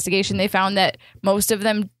did their investigation, they found that most of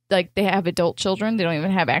them. Like they have adult children, they don't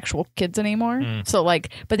even have actual kids anymore. So like,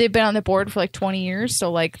 but they've been on the board for like 20 years.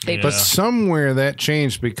 So like they, Yeah. But somewhere that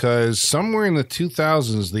changed because somewhere in the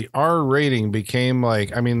 2000s, the R rating became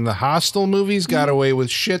like, I mean, the Hostel movies got away with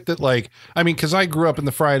shit that like, I mean, because I grew up in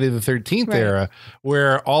the Friday the 13th Right. era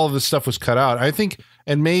where all of this stuff was cut out. I think,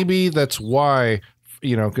 and maybe that's why,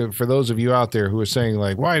 you know, for those of you out there who are saying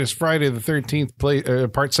like, why is Friday the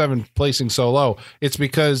 13th part 7 placing so low? It's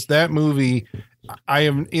because that movie, I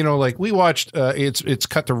am, you know, like we watched, it's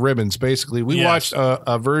cut to ribbons, basically. We Yes. watched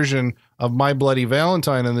a version of My Bloody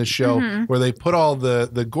Valentine on this show where they put all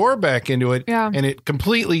the gore back into it, Yeah. and it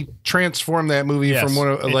completely transformed that movie Yes, from one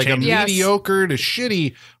of it like a changed. Yes. mediocre to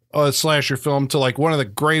shitty slasher film to like one of the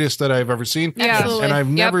greatest that I've ever seen. Yeah. Absolutely. And I've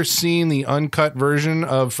Yep. never seen the uncut version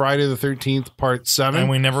of Friday the 13th Part 7 And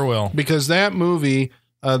we never will. because that movie,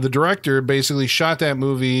 the director basically shot that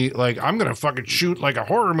movie like, I'm going to fucking shoot like a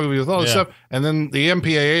horror movie with all this Yeah. stuff. And then the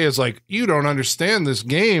MPAA is like, you don't understand this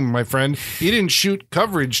game, my friend. You didn't shoot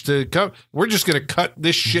coverage to we're just going to cut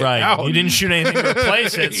this shit Right. out. You didn't shoot anything to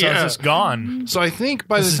replace it, so Yeah. it's just gone. So I think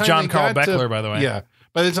by This the is time John they Carl got to- Beckler, by the way. Yeah.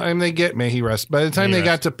 By the time they get, may he rest. By the time May he they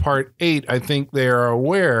got rest. to part 8, I think they are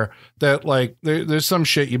aware that like there's some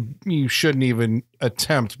shit you shouldn't even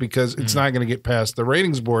attempt because it's not going to get past the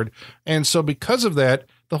ratings board. And so because of that,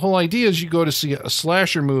 the whole idea is you go to see a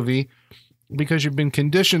slasher movie because you've been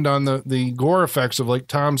conditioned on the gore effects of like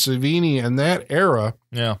Tom Savini and that era.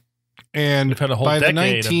 Yeah. And We've had a whole by the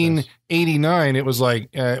decade of this. 1989, it was like,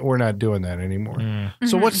 we're not doing that anymore. Mm.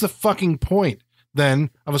 So what's the fucking point then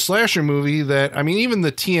of a slasher movie that, I mean, even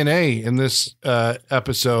the TNA in this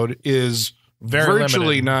episode is Very virtually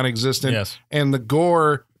limited. non-existent. Yes. And the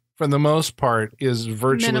gore for the most part, is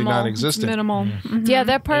virtually non-existent. Minimal. Mhm. Yeah,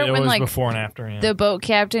 that part It when was like before and after. Yeah. the boat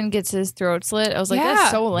captain gets his throat slit, I was like, Yeah.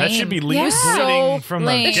 that's so lame. That should be Yeah. bleeding So from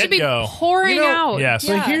lame. the It should be get-go. pouring You know, out. Yes.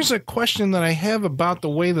 So Yeah. here's a question that I have about the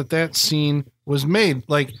way that scene was made.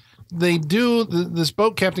 Like, they do, this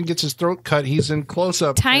boat captain gets his throat cut. He's in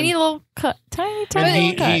close-up. Tiny and, little cut. Tiny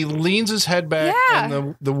and little cut. he leans his head back, Yeah.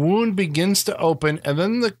 and the wound begins to open, and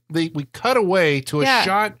then we cut away to a Yeah.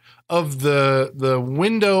 shot of the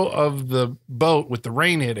window of the boat with the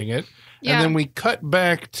rain hitting it, Yeah. and then we cut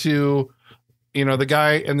back to, the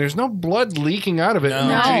guy, and there's no blood leaking out of it, and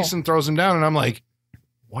then No. Jason throws him down, and I'm like,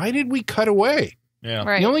 why did we cut away? Yeah.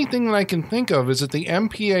 Right. The only thing that I can think of is that the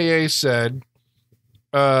MPAA said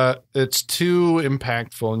it's too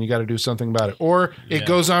impactful and you got to do something about it, or it Yeah.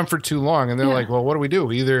 goes on for too long, and they're Yeah. like, well, what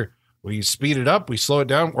do? Either we speed it up, we slow it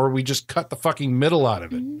down, or we just cut the fucking middle out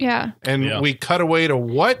of it, Yeah. and Yeah. we cut away to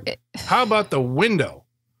what? How about the window?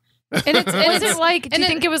 And it's, Was it like, do and you it-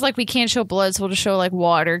 think it was like we can't show blood, so we'll just show like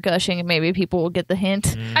water gushing and maybe people will get the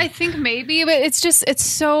hint? I think maybe, but it's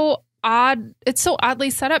so odd. It's so oddly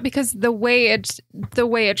set up because the way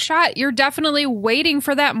it's shot, you're definitely waiting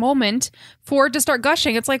for that moment for it to start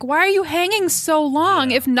gushing. It's like, why are you hanging so long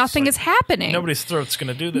Yeah. if nothing It's is happening? Nobody's throat's going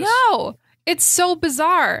to do this. No. It's so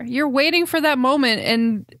bizarre. You're waiting for that moment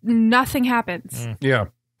and nothing happens. Yeah,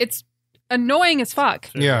 It's annoying as fuck.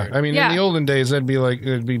 yeah. I mean, Yeah. in the olden days, that'd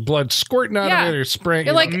be blood squirting out Yeah. of it or spraying.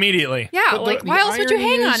 You're like- Immediately. Yeah, But like the why else would you irony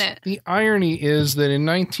hang is- on it? The irony is that in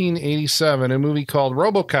 1987, a movie called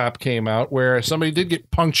RoboCop came out where somebody did get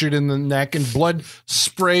punctured in the neck and blood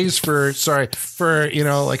sprays for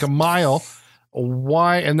like a mile.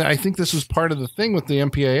 Why? And I think this was part of the thing with the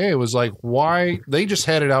MPAA was like, why they just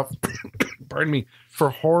had it out, pardon me, for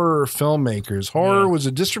horror filmmakers. Horror Yeah. was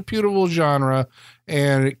a disreputable genre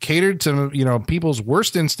and it catered to, people's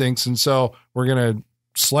worst instincts. And so we're going to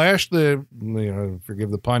slash the,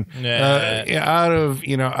 forgive the pun,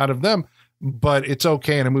 out of them. But it's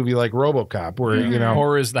okay in a movie like RoboCop where,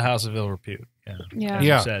 Horror is the house of ill repute. Yeah. Yeah. You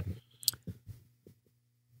Yeah. said.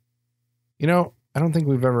 I don't think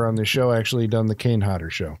we've ever on this show actually done the Kane Hodder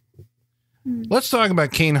show. Hmm. Let's talk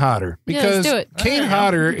about Kane Hodder because do it. Kane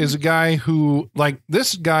Hodder is a guy who, like,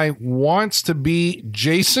 this guy wants to be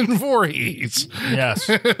Jason Voorhees. Yes.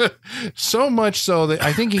 So much so that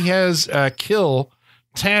I think he has kill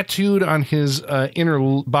tattooed on his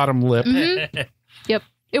inner bottom lip. Yep.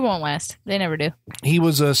 It won't last. They never do. He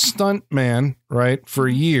was a stunt man, right, for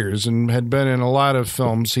years and had been in a lot of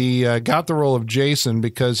films. He got the role of Jason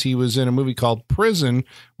because he was in a movie called Prison,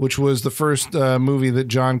 which was the first movie that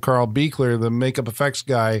John Carl Buechler, the makeup effects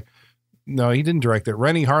guy, no, he didn't direct it.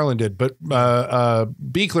 Rennie Harlan did, but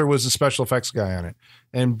Buechler was the special effects guy on it.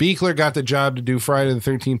 And Buechler got the job to do Friday the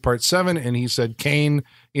 13th Part 7, and he said, Kane,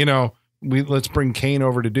 let's bring Kane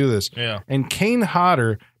over to do this. Yeah. And Kane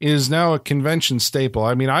Hodder is now a convention staple.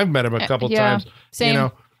 I mean, I've met him a couple times.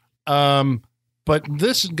 Same. But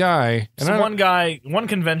this guy, and So I one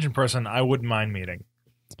convention person I wouldn't mind meeting.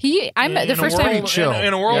 I met the In a first world- time. chill.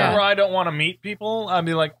 In a world Yeah. where I don't want to meet people, I'd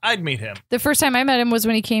be like, I'd meet him. The first time I met him was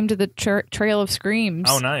when he came to the Trail of Screams.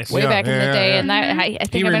 Oh, nice. Way Yeah, back in the yeah, day, yeah. and I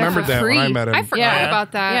think he I met him remembered for that free. when I met him. I forgot Yeah.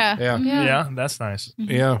 about that. Yeah. Yeah. Yeah, that's nice.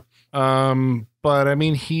 Yeah. But I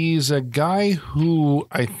mean, he's a guy who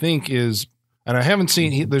I think is, and I haven't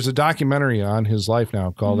seen, there's a documentary on his life now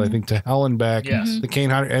called, I think, To Hell and Back. Yes. The Kane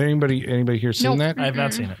Hodder. Anybody here seen Nope. that? I have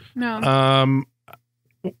not seen it. No.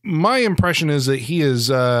 My impression is that he is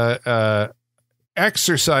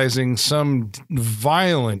exercising some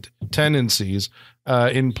violent tendencies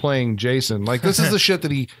in playing Jason. Like, this is the shit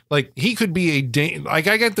that he could be I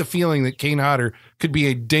get the feeling that Kane Hodder could be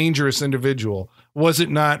a dangerous individual. Was it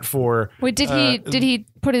not for Wait, did he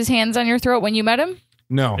put his hands on your throat when you met him?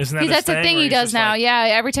 no? Isn't that That's his the thing where he he's does just now. like- Yeah,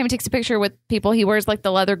 every time he takes a picture with people, he wears like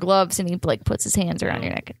the leather gloves and he like puts his hands around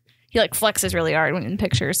your neck. He like flexes really hard when in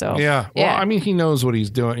pictures. So Yeah. Well, Yeah. I mean, he knows what he's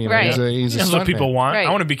doing. Right. He's a That's what stuntman. people want. Right. I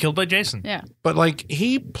want to be killed by Jason. yeah, But like,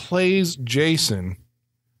 he plays Jason.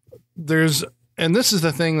 And this is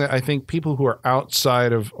the thing that I think people who are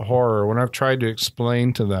outside of horror, when I've tried to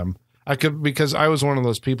explain to them, because I was one of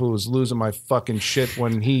those people who was losing my fucking shit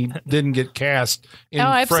when he didn't get cast in Oh,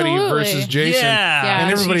 Freddy absolutely. versus Jason. Yeah.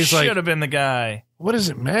 And everybody's he like- should have been the guy. What does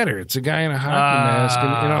it matter? It's a guy in a hockey mask.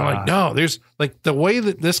 And, no, there's like the way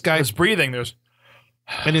that this guy There's breathing. There's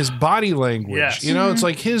and his body language. Yes. It's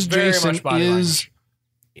like his Very Jason much body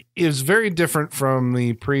is very different from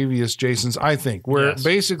the previous Jasons, I think, where Yes.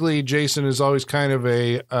 basically Jason is always kind of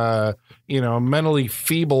a mentally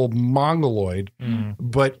feeble mongoloid,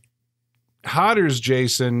 but Hodder's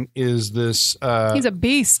Jason is this He's a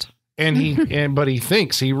beast. And but he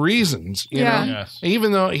thinks, he reasons, you Yeah. know, Yes.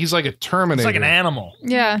 even though he's like a Terminator. It's like an animal.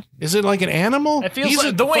 Yeah. Is it like an animal? It feels He's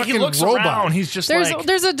like a the way he fucking looks robot. around. He's just There's like.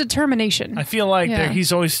 there's a determination. I feel like Yeah.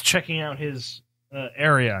 he's always checking out his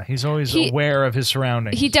area. He's always He- aware of his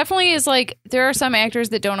surroundings. He definitely is like, there are some actors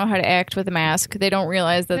that don't know how to act with a mask. They don't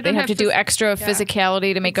realize that They they don't have to have do phys- extra yeah.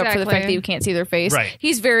 physicality to make up for the fact Exactly. that you can't see their face. Right.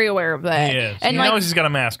 He's very aware of that. He is. And He like, knows he's got a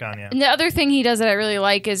mask on, yeah. and the other thing he does that I really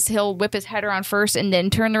like is he'll whip his head around first and then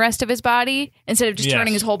turn the rest of his body instead of just Yes.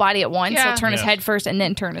 turning his whole body at once. Yeah. He'll turn his Yes. head first and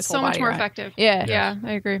then turn his so whole much body more around. effective. Yeah. Yeah,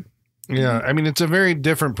 I agree. Yeah, I mean, it's a very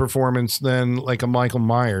different performance than like a Michael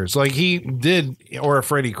Myers, like he did, or a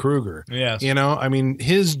Freddy Krueger. Yes. You know, I mean,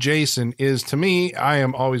 his Jason is, to me, I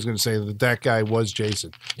am always going to say that guy was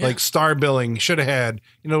Jason. Yeah. Like star billing should have had,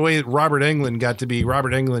 you know, the way that Robert Englund got to be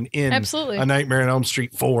Robert Englund in Absolutely. A Nightmare on Elm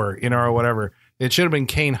Street 4, you know, or whatever. It should have been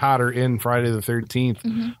Kane Hodder in Friday the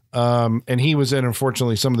 13th. And he was in,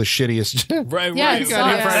 unfortunately, some of the shittiest. Right, Yeah, right. it's all-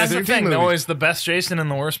 That's Friday the the thing. 13th They're movies. always the best Jason in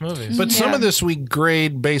the worst movies. But some Yeah. of this we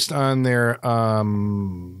grade based on their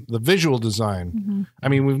the visual design. I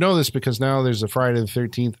mean, we know this because now there's a Friday the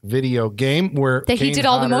 13th video game where That he Kane did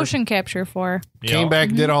all the Hodder motion capture for. came back,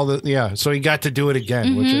 did all the so he got to do it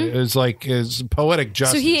again, which is like is poetic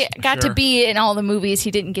justice. So he got Sure. to be in all the movies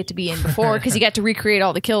he didn't get to be in before because he got to recreate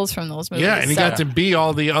all the kills from those movies. yeah, and he so. got to be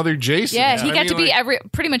all the other Jasons. Yeah, he I got mean, to be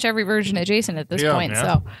like- pretty much every version of Jason at this Yeah. point. Yeah.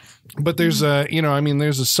 So But there's a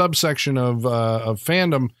there's a subsection of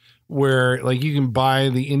fandom where like you can buy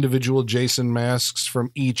the individual Jason masks from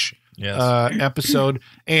each Yes. episode,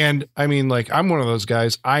 and I mean, like I'm one of those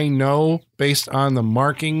guys. I know based on the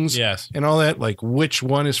markings, Yes. and all that, like which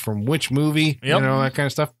one is from which movie, you Yep. know, that kind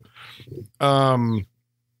of stuff.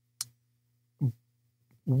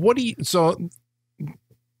 What do you? So,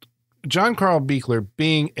 John Carl Buechler,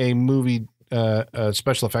 being a movie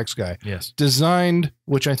special effects guy, Yes. designed,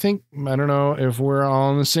 which I think, I don't know if we're all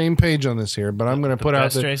on the same page on this here, but I'm going to put out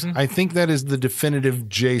best that Jason? I think that is the definitive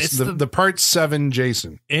Jason, It's the part 7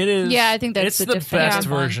 Jason. It is. Yeah, I think that's it's the the definitive best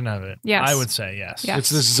one. version of it. Yes. I would say yes. Yeah. It's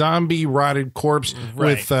this zombie rotted corpse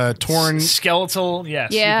Right. with torn. skeletal.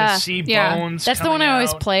 Yes. Yeah. You can see Yeah. bones. that's the one I coming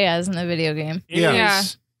always out. play as in the video game. It Yeah. Yeah.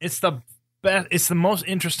 is- It's the best. It's the most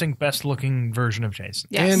interesting, best looking version of Jason.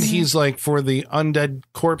 Yes. And he's like, for the undead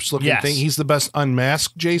corpse looking Yes. thing, he's the best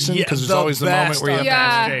unmasked Jason Yeah, because there's always the moment best where you have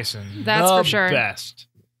Yeah. unmasked Jason. That's The for sure. Best.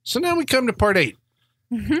 So now we come to part 8.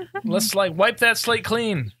 Let's like wipe that slate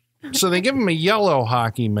clean. So they give him a yellow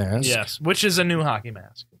hockey mask. Yes, which is a new hockey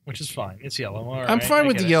mask, which is fine. It's yellow. All I'm right, fine I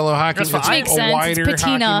with get the it. yellow hockey. That's It's fine. a Makes sense. It's wider hockey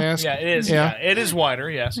patina. mask. Yeah, it is. Yeah. Yeah. It is wider.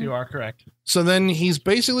 Yes, you are correct. So then he's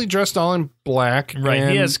basically dressed all in black. Right.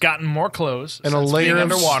 And, He has gotten more clothes and a since layer being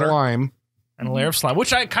of underwater slime and a layer of slime,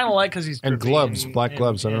 which I kind of like because he's and drippy gloves, and- black and-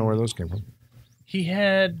 gloves. I don't know and where those came from. He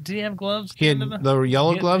had. Did he have gloves? He had the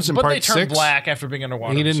yellow gloves in but part they turned 6. black after being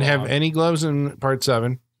underwater. He didn't so have long. any gloves in part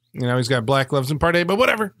 7. You know, he's got black gloves in part 8, but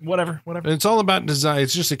whatever. Whatever. It's all about design.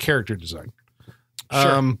 It's just a character design.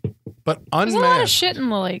 Sure. But There's a lot of unmasked, shit in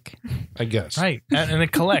the lake. I guess. Right, and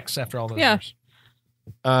it collects after all those Yeah. years.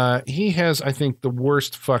 He has, I think, the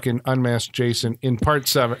worst fucking unmasked Jason in part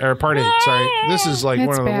 7 or part 8. Sorry, this is like It's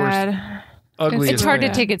one of the worst, bad. ugliest. It's hard to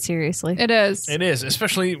Yeah. take it seriously. It is. It is,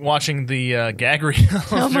 especially watching the gag reel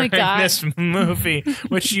Oh my during God. this movie,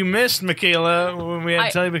 which you missed, Michaela, when we had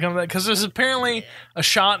to tell you to become that. Because there's apparently a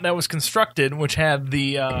shot that was constructed which had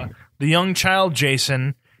the young child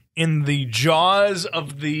Jason in the jaws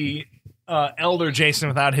of the elder Jason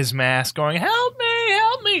without his mask, going, "Help me,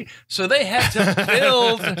 help me!" So they had to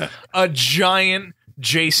build a giant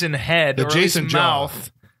Jason head The or at Jason least jaw.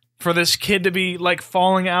 mouth for this kid to be like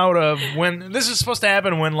falling out of when this is supposed to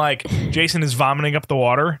happen when like Jason is vomiting up the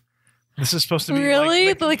water. This is supposed to be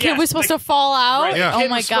Really? The kid was supposed to fall out? Right, the Yeah. kid Oh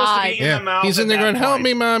my was supposed to god. be in the Yeah, mouth he's in at there that going, "Help point,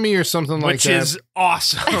 me, mommy," or something like which that. is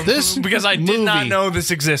awesome. This because I did not movie- know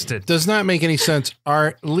this existed. Does not make any sense.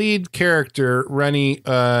 Our lead character, Rennie,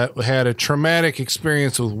 had a traumatic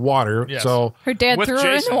experience with water. Yes. So Her dad With threw her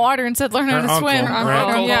in Jason. the water and said, "Learn how Her to swim." uncle, Her right?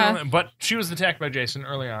 uncle. Yeah. But she was attacked by Jason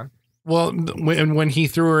early on. well, when he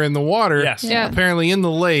threw her in the water, Yes. Yeah. apparently in the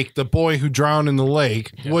lake, the boy who drowned in the lake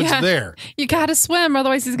was Yeah. there. You got to swim,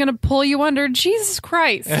 otherwise he's going to pull you under. Jesus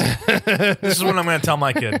Christ. This is what I'm going to tell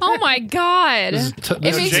my kid. Oh my God. This is It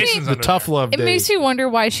makes me- Jason's the under tough love It days. makes me wonder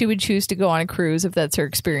why she would choose to go on a cruise if that's her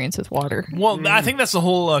experience with water. Well, I think that's the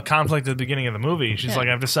whole conflict at the beginning of the movie. She's like,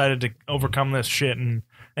 I've decided to overcome this shit and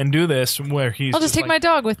and do this where he's I'll just take my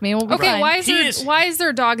dog with me. We'll be Okay, fine. why is there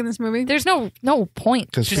a dog in this movie? There's no point.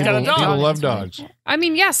 Because She's got a dog. people love dogs. I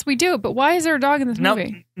mean, yes, we do, but why is there a dog in this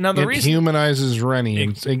movie? Now the It reason humanizes Rennie.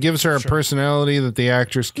 It gives her a personality that the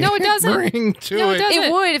actress can't No, it doesn't. bring to No, it it. doesn't.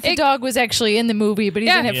 It would if the dog was actually in the movie, but he's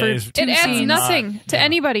Yeah. in it Yeah, for he's- 2 It adds scenes. nothing to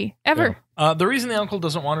anybody ever. the reason the uncle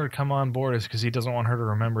doesn't want her to come on board is because he doesn't want her to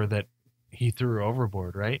remember that he threw her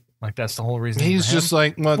overboard, right? Like that's the whole reason. He's for him. just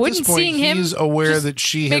like, well, at Wouldn't this point, seeing him he's aware just that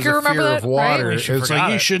she make has her a fear remember of that, water. right? It's She like, forgot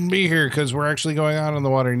you it. shouldn't be here because we're actually going out in the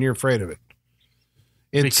water and you're afraid of it.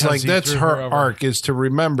 It's Because like he that's threw her her over. arc, is to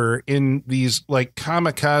remember in these like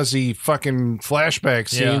kamikaze fucking flashback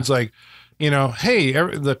scenes, like, you know, hey,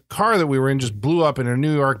 the car that we were in just blew up in a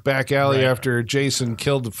New York back alley Right. after Jason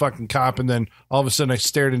killed the fucking cop, and then all of a sudden I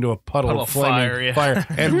stared into a puddle of flaming fire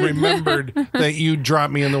and remembered that you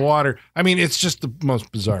dropped me in the water. I mean, it's just the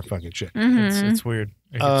most bizarre fucking shit. It's weird.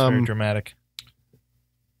 It's very dramatic.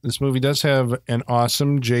 This movie does have an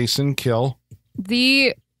awesome Jason kill.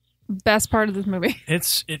 The best part of this movie.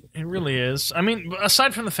 It really is. I mean,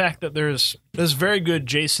 aside from the fact that there's very good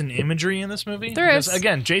Jason imagery in this movie. There because, is.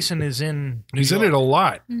 Again, Jason is in. He's in it a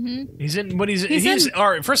lot. He's in, but he's in- all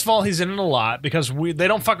right. First of all, he's in it a lot because they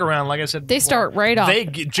don't fuck around. Like I said, They before. start right off.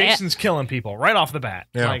 Jason's killing people right off the bat.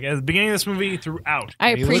 Yeah. Like at the beginning of this movie, throughout.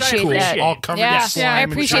 I He looks appreciate cool, that. all covered in Yeah, slime I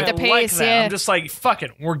and appreciate shit. the I like pace. that. Yeah, I'm just like, fuck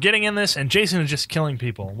it, we're getting in this, and Jason is just killing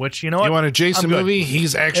people. Which you know what? You want a Jason I'm good. movie?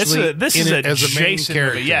 He's actually This in is it a as a main Jason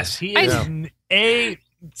character. movie. Yes, he I- is Yeah. an A/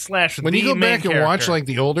 When you the go main back and watch character. like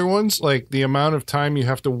the older ones, like the amount of time you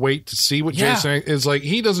have to wait to see what Yeah. Jason is like,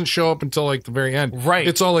 he doesn't show up until like the very end. Right.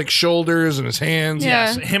 It's all like shoulders and his hands.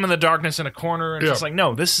 Yeah. Yes, him in the darkness in a corner, and Yeah. just like,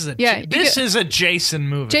 no, this is a Yeah, this is a Jason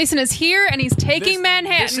movie. Jason is here and he's taking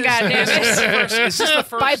Manhattan, goddammit. Is this the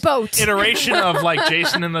first By boat. iteration of like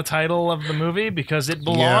Jason in the title of the movie because it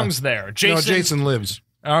belongs there? Jason, No, Jason lives.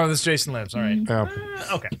 Oh, this Jason lives. All right, Yeah.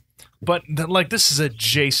 okay, but like this is a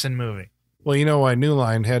Jason movie. Well, you know why New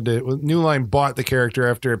Line bought the character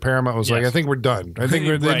after Paramount was like, Yes. I think we're done. I think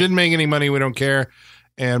they Right. didn't make any money. We don't care.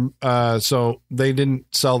 And so they didn't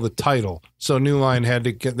sell the title. So New Line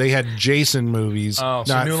they had Jason movies, Oh,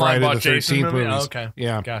 so not New Line Friday bought the Jason 13th movie? movies. Oh, okay,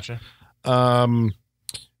 Yeah. gotcha.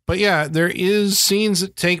 But yeah, there is scenes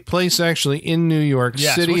that take place actually in New York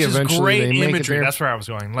Yes, City. which is Eventually, great they make it imagery. there. That's where I was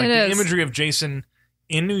going. Like It the is. imagery of Jason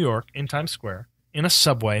in New York, in Times Square, in a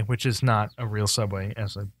subway, which is not a real subway,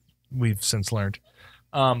 as we've since learned.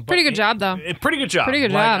 But Pretty good job, though. Pretty good job. Pretty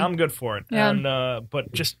good Like, job. I'm good for it. Yeah. And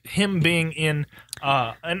but just him being in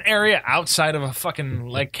an area outside of a fucking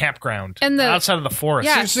like campground, And outside of the forest.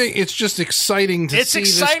 Yeah. Seriously, it's just exciting to It's see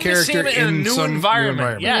exciting to this see character him in a new some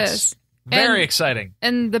environment. new Yes. It is. Very And- exciting.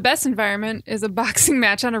 And the best environment is a boxing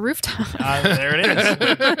match on a rooftop. There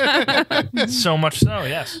it is. So much so,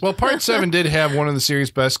 yes. Well, Part 7 did have one of the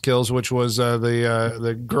series' best kills, which was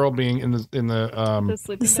the girl being in the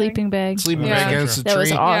the sleeping bag. sleeping Yeah. bag against the That tree.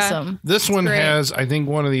 was awesome. This one great. has, I think,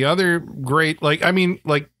 one of the other great,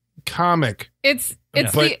 comic. It's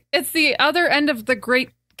But- the other end of the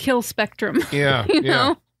great kill spectrum. Yeah, You yeah.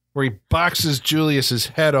 know? Where he boxes Julius's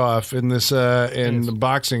head off in this in the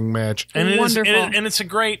boxing match. And Wonderful. it's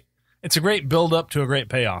a great build up to a great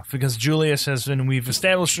payoff because Julius we've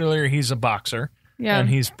established earlier he's a boxer Yeah. and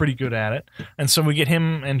he's pretty good at it. And so we get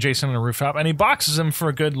him and Jason on a rooftop and he boxes him for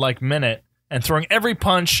a good minute and throwing every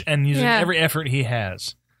punch and using Yeah. every effort he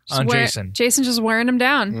has on Jason. Jason's just wearing him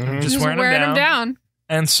down. Mhm. Just wearing him him down. down.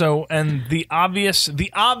 And the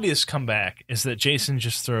obvious comeback is that Jason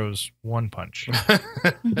just throws one punch.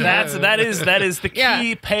 that is the key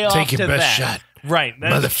Yeah. payoff Take your to best that. shot, Right.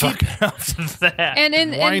 That's the key motherfucker. payoff to that.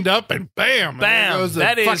 And Wind up and bam! Bam! And there goes the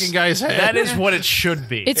That is fucking guy's head. That is what it should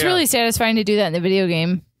be. It's really satisfying to do that in the video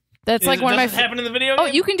game. That's like one of my. Does it happen in the video Oh,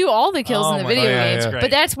 game? you can do all the kills Oh in the my video God, yeah, game, yeah. Great.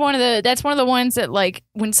 but that's one of the ones that like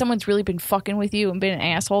when someone's really been fucking with you and been an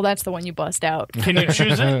asshole. That's the one you bust out. Can you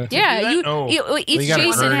choose it? to Yeah, do you, that? Oh. each You gotta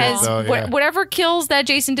Jason earn it, has though, yeah. whatever kills that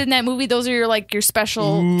Jason did in that movie. Those are your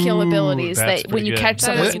special kill abilities that's that when pretty you good. catch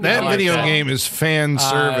someone. That, you that can video kill. game is fan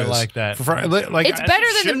service. like that. Like, It's better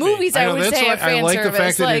than should the be. movies. I know, would that's say why at fan I like service. the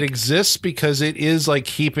fact that like, it exists because it is like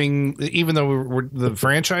keeping, even though we're the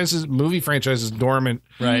movie franchise is dormant.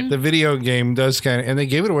 Right. The video game does kind of, and they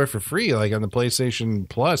gave it away for free, like on the PlayStation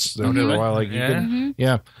Plus. There for a while, like you Yeah. could,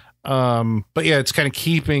 yeah. But yeah, it's kind of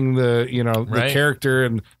keeping the Right. the character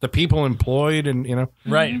and the people employed, and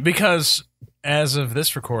Right, because as of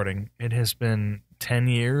this recording, it has been 10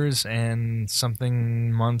 years and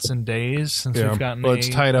something months and days since we've gotten it's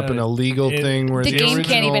tied up in a legal thing where the game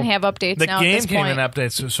can't even have updates the now game at this can't point. even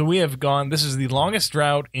update. So we have gone. This is the longest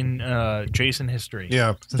drought in Jason history.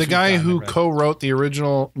 Yeah, the guy who co-wrote the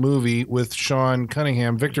original movie with Sean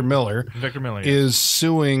Cunningham, Victor Miller, is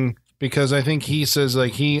suing because I think he says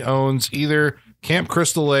like he owns either Camp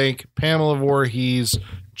Crystal Lake, Pamela Voorhees,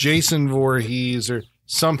 Jason Voorhees, or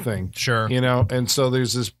something. Sure, and so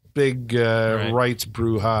there's this big rights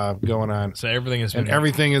brouhaha going on. So everything is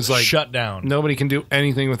everything is like shut down. Nobody can do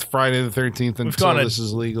anything with Friday the 13th until this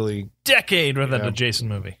is legally decade without a Jason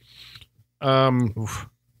movie.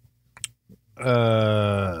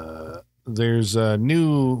 There's a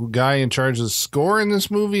new guy in charge of the score in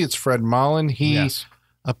this movie. It's Fred Mullen.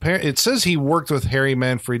 It says he worked with Harry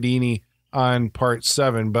Manfredini on part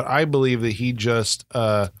 7, but I believe that he just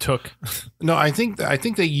took. No, I think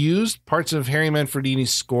they used parts of Harry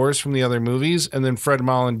Manfredini's scores from the other movies, and then Fred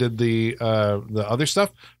Mullen did the other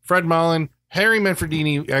stuff. Harry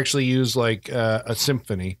Manfredini actually used like a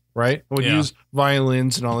symphony, right? Would use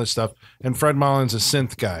violins and all this stuff, and Fred Mullen's a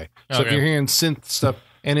synth guy. So if you're hearing synth stuff.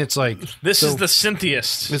 And it's like this is the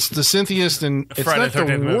synthiest. It's the synthiest, and it's Friday not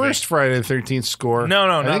the worst Friday the 13th score. No,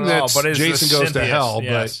 I think that's but it's Jason Goes to Hell,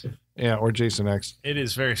 yes. but or Jason X. It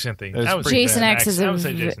is very synthy. Jason X is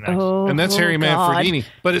and that's Harry Manfredini.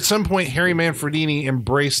 But at some point, Harry Manfredini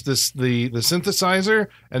embraced the synthesizer,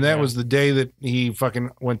 and that was the day that he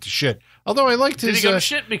fucking went to shit. Although I liked his. Did he go to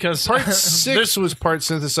shit because part 6 was part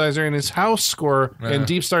synthesizer, and his house score and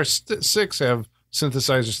Deep Star 6 have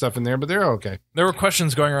synthesizer stuff in there, but they're okay. There were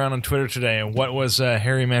questions going around on Twitter today. What was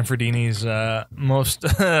Harry Manfredini's most?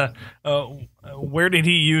 Where did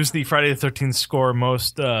he use the Friday the 13th score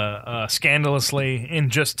most scandalously in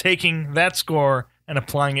just taking that score and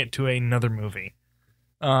applying it to another movie?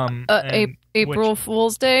 April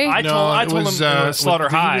Fool's Day. I told him it was Slaughter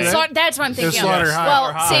High. That's what I'm thinking. Slaughter High.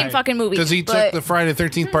 Well, same fucking movie. Because he took the Friday the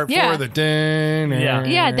 13th part 4, the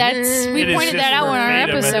that's we pointed that out on our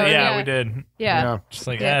episode. Yeah, we did. Yeah. Just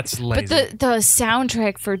like that's lazy. But the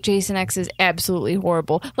soundtrack for Jason X is absolutely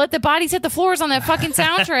horrible. Let the bodies hit the floors on that fucking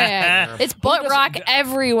soundtrack. It's butt rock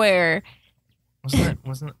everywhere. Was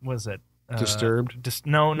it? Disturbed?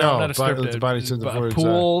 No, not Disturbed. It's Bodies Hit the Floor.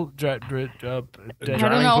 Pool. Drowning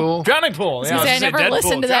Pool. Drowning Pool. Yeah, I never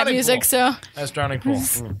listened to that music, so that's Drowning Pool.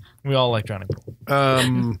 We all like Drowning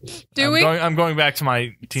Pool. Do we? I'm going back to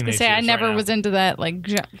my teenage years. I never was into that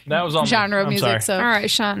that was genre of music. So all right,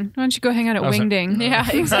 Sean, why don't you go hang out at Wingding? Yeah,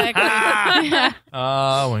 exactly.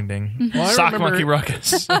 Wingding. Sock Monkey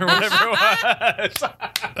Ruckus or whatever it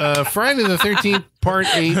was. Friday the 13th Part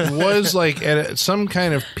 8 was like at some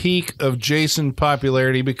kind of peak of Jason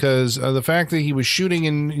popularity because of the fact that he was shooting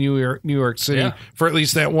in New York City for at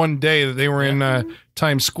least that one day that they were in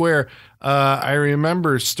Times Square. I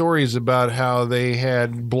remember stories about how they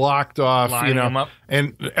had blocked off, them up.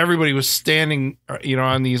 And everybody was standing,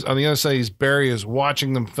 on the other side of these barriers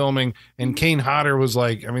watching them filming. And Kane Hodder was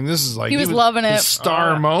like, I mean, this is like he was loving it. His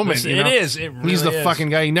star moment. It is. It really He's the is. fucking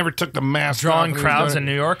guy. He never took the mask drawing off. crowds in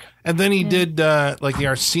New York. And then he did like the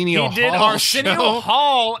Arsenio Hall. He did Arsenio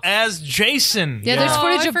Hall as Jason. Yeah, there's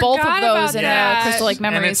footage of both of those in Crystal Lake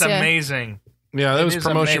Memories. And it's amazing. Yeah, that was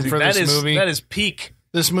promotion for this movie. That is peak.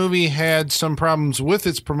 This movie had some problems with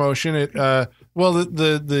its promotion. It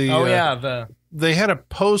they had a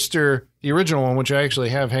poster, the original one, which I actually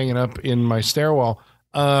have hanging up in my stairwell,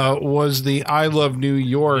 was the I Love New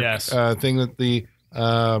York thing that the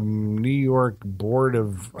New York Board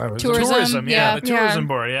of Tourism. The tourism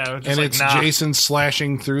board. Yeah, and it's Jason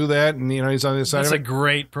slashing through that, and he's on the side. That's of it. a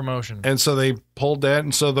great promotion. And so they pulled that,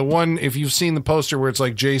 and so the one, if you've seen the poster where it's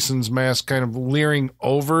like Jason's mask kind of leering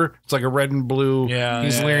over, it's like a red and blue. Yeah,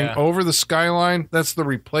 he's leering over the skyline. That's the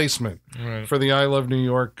replacement for the I Love New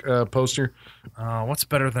York poster. What's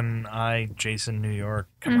better than Jason New York?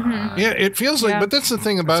 Come on. Yeah, it feels like. But that's the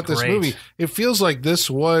thing about this movie. It feels like this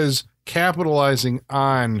was capitalizing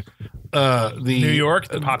on the New York,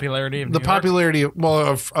 the popularity of New York? Popularity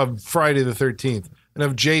of Friday the 13th and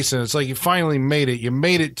of Jason. It's like you finally made it. You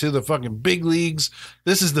made it to the fucking big leagues.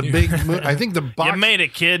 This is the big. I think the box. You made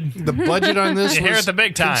it, kid. The budget on this You're here at the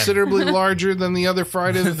big time. Considerably larger than the other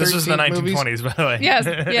Friday the 13th This was the 1920s, movies. by the way. Yes.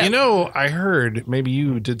 Yeah. I heard maybe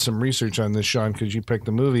you did some research on this, Sean, because you picked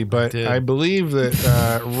the movie, but I believe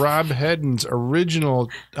that Rob Hedden's original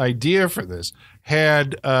idea for this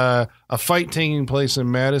had a fight taking place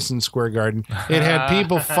in Madison Square Garden. It had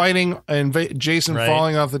people fighting and Jason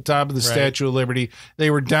falling off the top of the Statue of Liberty. They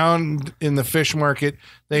were down in the fish market.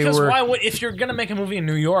 Why would, if you're going to make a movie in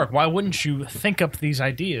New York, why wouldn't you think up these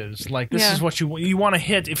ideas? Like, this is what you want to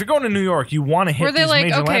hit. If you're going to New York, you want to hit these major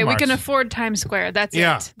landmarks. Okay, we can afford Times Square. That's it.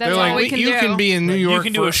 That's all like, we can do. You can be in New York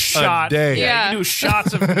you can do a shot. day. You can do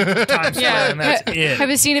shots of Times Square, and that's it. Have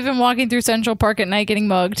you seen of him walking through Central Park at night getting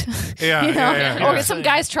mugged? Or some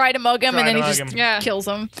guys try to mug him, and then he just kills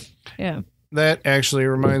them. Yeah. That actually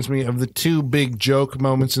reminds me of the two big joke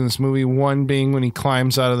moments in this movie. One being when he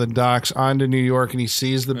climbs out of the docks onto New York and he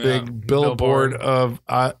sees the big billboard of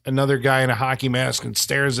another guy in a hockey mask and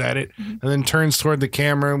stares at it and then turns toward the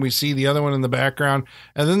camera, and we see the other one in the background.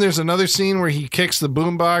 And then there's another scene where he kicks the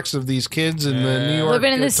boombox of these kids in the New York.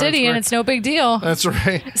 Living in the city, and it's no big deal. That's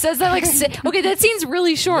right. It says that that scene's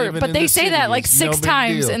really short, but they say that like 6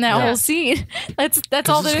 times in that whole scene. That's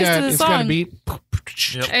all there is to the song.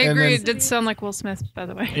 I agree. It did sound like Will Smith, by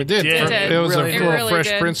the way. It did. It was a little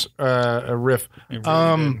Fresh Prince riff.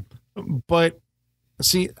 But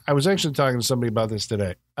see, I was actually talking to somebody about this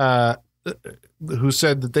today, who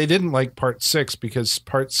said that they didn't like Part 6 because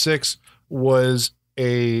Part 6 was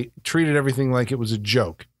treated everything like it was a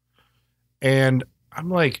joke, and I'm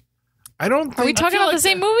like, I don't think. Are we talking about the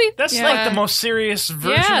same movie? That's like the most serious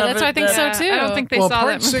version of it. Yeah, that's what I think so too. I don't think they saw that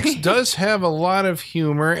Part 6 does have a lot of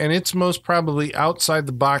humor, and its most probably outside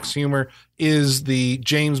the box humor is the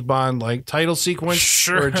James Bond like title sequence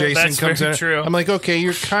where Jason comes in. True. I'm like, okay,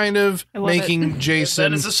 you're kind of making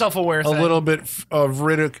Jason that is a self-aware thing. A little bit of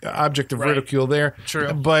object of ridicule there.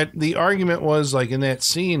 True. But the argument was like in that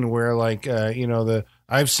scene where like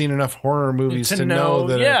I've seen enough horror movies to know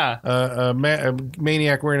that a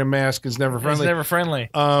maniac wearing a mask is never friendly. It's never friendly.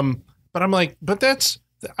 But I'm like,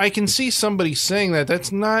 I can see somebody saying that.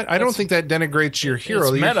 That's not. I don't think that denigrates your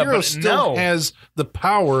hero. Your hero still has the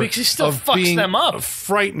power because he still of fucks being them up.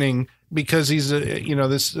 Frightening because he's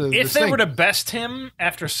this. If they were to best him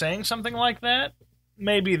after saying something like that,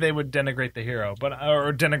 maybe they would denigrate the hero,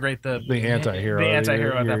 or denigrate the anti-hero. The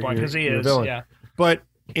anti-hero at that point because he is. Yeah. But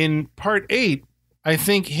in Part 8. I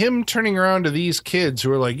think him turning around to these kids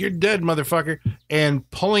who are like, "You're dead, motherfucker," and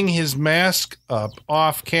pulling his mask up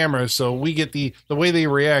off camera, so we get the way they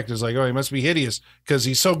react is like, "Oh, he must be hideous because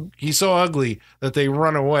he's so ugly that they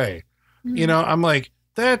run away." Mm-hmm. I'm like,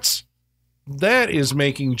 that is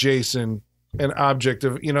making Jason an object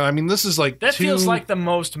of, this is like that feels like the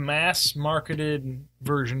most mass marketed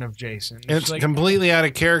version of Jason. It's like, completely out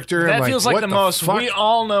of character. That feels like the most. Fuck? We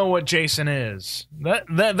all know what Jason is.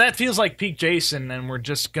 That feels like peak Jason, and we're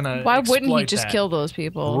just gonna. Why wouldn't he just kill those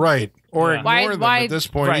people? Right. Or ignore them at this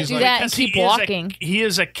point. He's do that and keep walking. He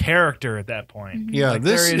is a character at that point. Mm-hmm. Yeah,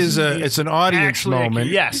 it's an audience moment.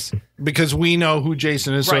 Yes. Because we know who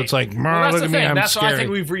Jason is, so it's like, look at me, I'm That's scared. why I think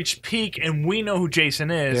we've reached peak, and we know who Jason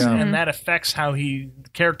is, and that affects how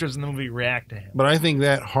characters in the movie react to him. But I think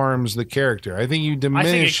that harms the character. I think you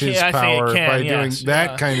diminish his power by doing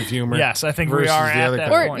that kind of humor. Yes, I think we are at that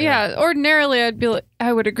point. Ordinarily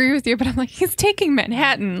I would agree with you, but I'm like, he's taking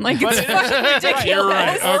Manhattan. Like, it's fucking ridiculous. You're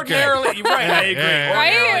right. Okay. Ordinarily, I agree.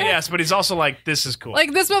 Ordinarily, yes, but he's also like, this is cool.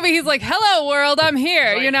 Like, this movie, he's like, hello, world, I'm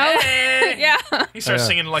here, like, hey. Yeah. He starts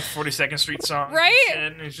singing like 42nd Street songs. Right?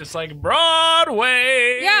 And he's just like,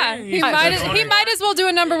 Broadway. Yeah. He might as well do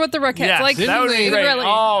a number with the Rookettes. Yes, like, that would be great. Really.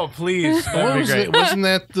 Oh, please. That would be great. Wasn't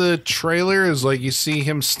that the trailer? Is like you see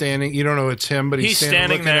him standing, you don't know it's him, but he's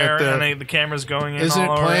standing there, at and the camera's going in. Isn't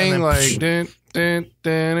all it playing over, like or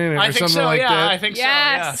I think something so, like that? I think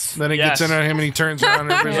yes. so. Then it gets in on him and he turns around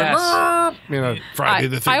and everybody's like, Friday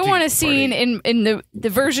the 13th. I want a scene in the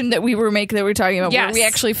version that we were talking about where we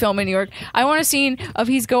actually film in New York. I want a scene of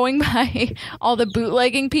he's going by all the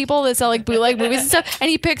bootlegging people that sell like bootleg movies and stuff, and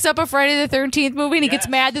he picks up a Friday the 13th movie and he gets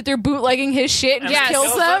mad that they're bootlegging his shit and just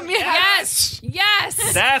kills them. Yes.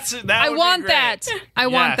 I want that. I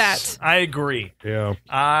want that. I agree. Yeah.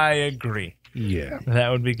 I agree. Yeah.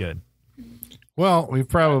 That would be good. Well, we've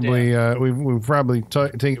probably we'll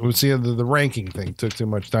see the ranking thing took too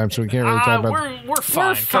much time, so we can't really talk about. We're fine.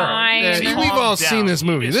 We're fine. Yeah, we've all seen this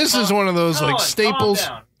movie. This is one of those like staples.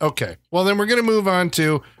 Okay. Well, then we're going to move on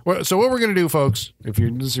to. So what we're going to do, folks, this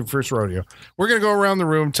is your first rodeo, we're going to go around the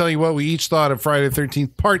room, tell you what we each thought of Friday the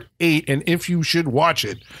 13th, Part 8, and if you should watch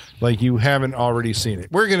it, like you haven't already seen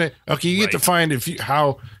it. We're going to. Okay, you get to find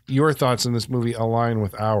how your thoughts on this movie align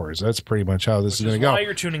with ours. That's pretty much how this is going to go. Why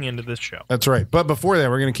you're tuning into this show. That's right. But before that,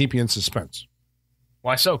 we're going to keep you in suspense.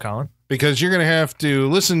 Why so, Colin? Because you're going to have to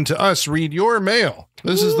listen to us read your mail.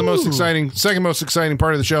 This is the second most exciting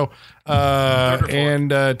part of the show. And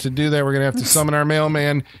to do that, we're going to have to summon our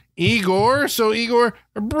mailman Igor. So, Igor,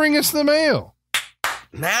 bring us the mail.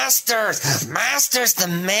 Masters, the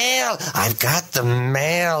mail. I've got the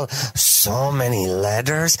mail. So many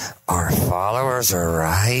letters. Our followers are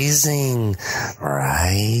rising.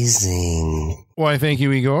 Why, thank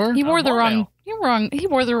you, Igor. He wore the more wrong. mail. He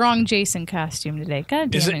wore the wrong Jason costume today. God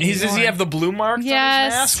damn it! Does he have the blue marks on his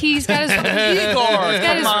Yes, mask? he's got his. Igor, He's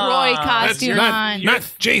got his come on. Roy costume on.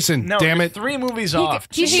 Not Jason, No, damn you're it. 3 movies off.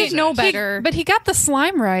 He should know He- better. but he got the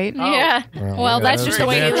slime right. Yeah. Well, that's just the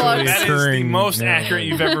way he naturally looks. That is the occurring. most Yeah. accurate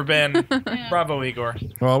you've ever been. Bravo, Igor.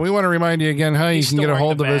 Well, we want to remind you again how you He's can still get a wearing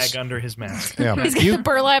hold the of bag us. under his mask. Yeah. He's got the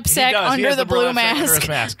burlap sack He does. He under has the blue burlap sack under mask. his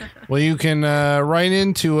mask. Well, you can write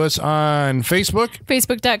into us on Facebook.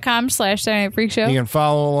 Facebook.com/Saturday Night Freak Show. You can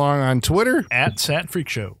follow along on Twitter. At Sat Freak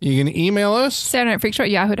Show. You can email us Saturday Night Freak Show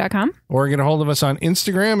at yahoo.com. or get a hold of us on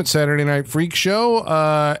Instagram at Saturday Night Freak Show.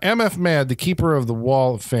 MF Mad, the keeper of the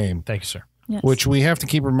Wall of Fame, Thank you, sir. Yes. which we have to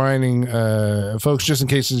keep reminding folks, just in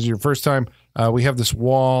case this is your first time. We have this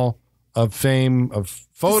wall of fame of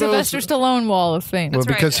photos. Sylvester Stallone Wall of Fame. Well, That's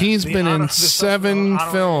right. because he's The been in honor- the 7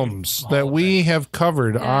 honorary films Hall that of we have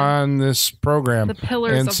covered Yeah. on this program, The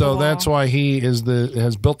pillars and of so the wall. that's why he has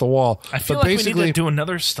built the wall. I feel But like we basically, need to do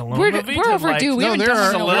another Stallone We're movie. we're to, overdue. We No, haven't there done are- it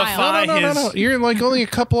in a solidify while. no. You're like only a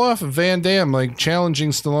couple off of Van Damme, like challenging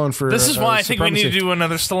Stallone for. This is why I think we need to supremacy. do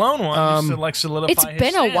another Stallone one. Just to, like, solidify It's his been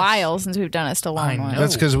a stance. while since we've done a Stallone I one. know.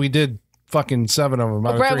 That's because we did fucking 7 of them.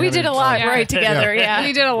 out of Right, we did a lot 300. right together. Yeah.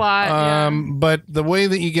 We did a lot. yeah. But the way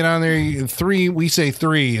that you get on there, we say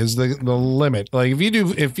 3 is the limit. Like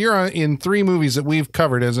if you're in 3 movies that we've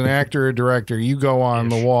covered as an actor or director, you go on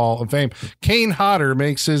the Wall of Fame. Kane Hodder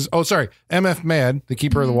makes his. MF Mad, the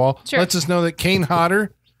keeper of the wall, Sure. lets us know that Kane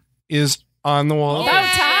Hodder is on the wall. About Yay!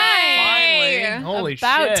 time. Finally. Holy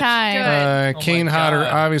About shit. time. Good. Kane my Hodder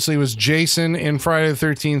God. obviously was Jason in Friday the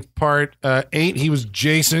 13th Part 8. He was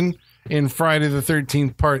Jason in Friday the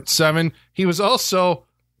 13th Part 7. He was also,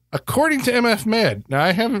 according to MF Mad, now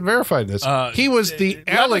I haven't verified this, he was the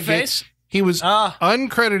alligator. Leatherface? He was Ah.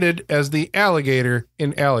 uncredited as the alligator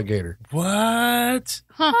in Alligator. What?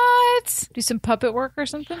 What? Do some puppet work or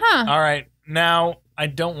something? Huh. All right. Now, I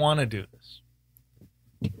don't want to do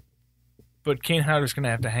this. But Kane Hodder's going to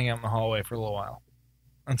have to hang out in the hallway for a little while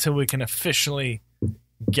until we can officially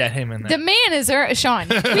get him in there. The man is Sean.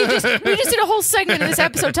 We just did a whole segment of this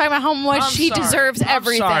episode talking about how much I'm he sorry. deserves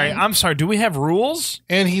everything. I'm sorry. Do we have rules?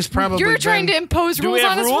 And he's probably You're trying to impose Do rules we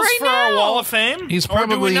have on us rules right for now. our Wall of Fame? He's or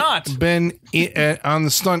do we probably not? been on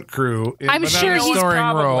the stunt crew. I'm but not sure a he's starring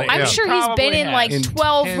probably- role. I'm Yeah. sure he's been Probably in has. like In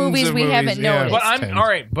 12 tens movies of we movies, haven't yeah. noticed. But I'm Tens. all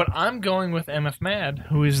right. But I'm going with MF Mad,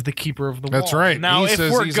 who is the keeper of the wall. That's right. Now, He if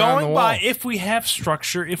says we're he's on the going by, wall. if we have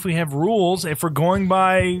structure, if we have rules, if we're going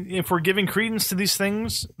by, if we're giving credence to these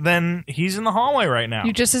things, then he's in the hallway right now.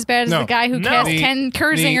 You're just as bad as No. the guy who No. cast The- Ken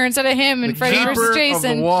Kersinger instead of him in The Freddy keeper vs. of the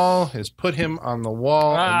Jason. wall has put him on the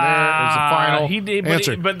wall, and there is the final He did,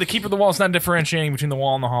 answer. but the keeper of the wall is not differentiating between the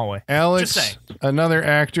wall and the hallway. Alex, Just saying. another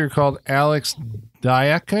actor called Alex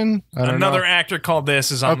Diakon. I don't Another know. actor called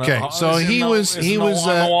this is on Okay, the so is in he the- was is he in the- was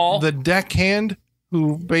on the wall. the deckhand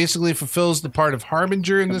who basically fulfills the part of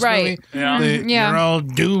Harbinger in this Right. movie. Yeah. Yeah. You're all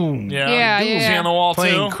doomed. Yeah, Is he on the wall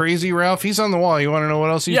Playing too? Crazy Ralph. He's on the wall. You want to know what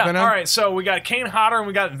else he's Yeah. been on? All right. So we got Kane Hodder and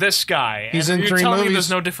we got this guy. He's and in you're 3 telling me movies. there's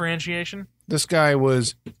no differentiation. This guy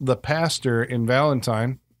was the pastor in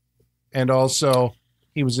Valentine, and also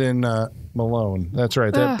he was in Malone. That's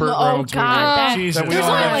right. That Burt Oh, Reynolds movie. God. That, Jesus. That we there's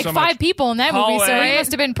all only have like so 5 much. people in that movie, so Hallway. he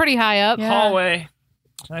must have been pretty high up. Yeah. Hallway.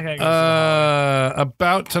 That guy goes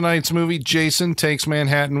About tonight's movie, Jason Takes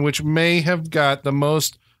Manhattan, which may have got the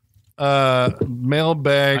most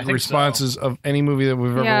mailbag I think responses of any movie that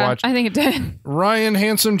we've ever Yeah, watched. I think it did. Ryan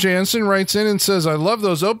Handsome Jansen writes in and says, "I love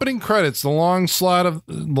those opening credits. The long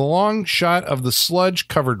shot of the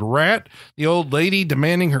sludge-covered rat, the old lady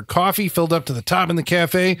demanding her coffee filled up to the top in the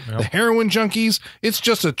cafe, the heroin junkies. It's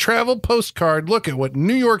just a travel postcard. Look at what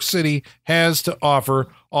New York City has to offer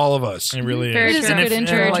all of us." It really Very is. true. Good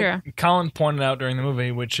intro. Very like true. Colin pointed out during the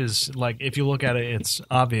movie, which is like, if you look at it, it's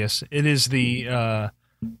obvious. It is the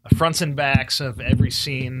fronts and backs of every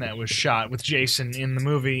scene that was shot with Jason in the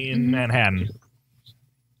movie in Manhattan.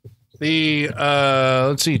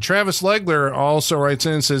 Let's see. Travis Legler also writes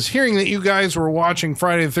in and says, "Hearing that you guys were watching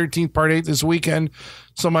Friday the 13th Part 8 this weekend,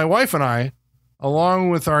 so my wife and I,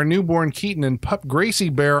 along with our newborn Keaton and pup Gracie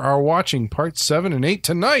Bear, are watching Parts 7 and 8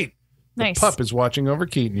 tonight." Nice. Pup is watching over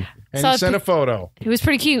Keaton, and Saw he sent a a photo. It was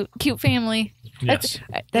pretty cute. Cute family. Yes.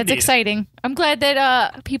 That's Indeed. exciting. I'm glad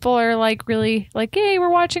that people are like really like, hey, we're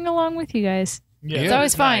watching along with you guys. Yeah, It's that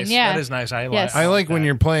always is fine, nice. yeah. That is nice. I like when that.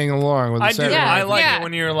 you're playing along with the I do. Saturday Yeah. Night I like Yeah. it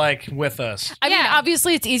when you're like with us. I mean,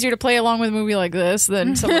 obviously, it's easier to play along with a movie like this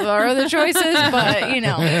than some of our other choices, but you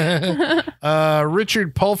know.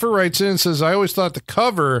 Richard Pulfer writes in and says, I always thought the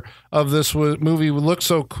cover of this movie would look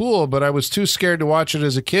so cool, but I was too scared to watch it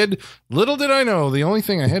as a kid. Little did I know, the only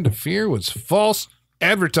thing I had to fear was false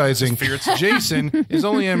advertising. Jason is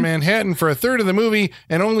only in Manhattan for a third of the movie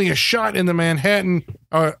and only shot in Manhattan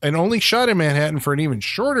for an even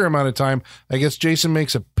shorter amount of time. I guess Jason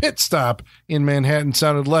makes a pit stop in Manhattan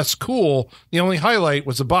sounded less cool. The only highlight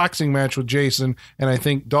was a boxing match with Jason, and I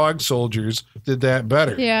think Dog Soldiers did that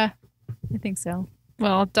better. Yeah, I think so.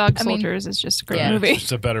 Well, Dog I mean, Soldiers is just a great yeah. movie.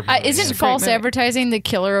 It's a better movie. Isn't It's a great false movie. advertising the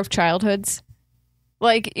killer of childhoods?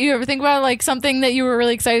 Like, you ever think about like something that you were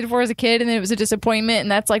really excited for as a kid and then it was a disappointment, and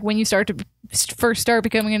that's like when you first start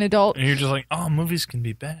becoming an adult? And you're just like, oh, movies can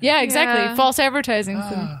be bad. Yeah, exactly. Yeah. False advertising,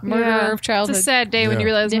 the murderer Yeah. of childhood. It's a sad day when you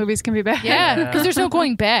realize movies can be bad. Yeah, because there's no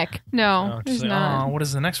going back. No, Oh, there's just like, not. oh, what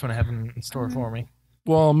does the next one have in store for me?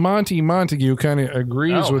 Well, Monty Montague kind of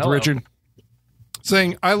agrees Oh, with hello. Richard,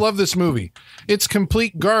 saying, I love this movie. It's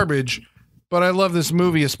complete garbage, but I love this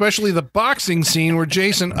movie, especially the boxing scene where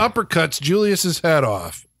Jason uppercuts Julius's head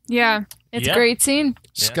off. Yeah. It's Yeah. a great scene.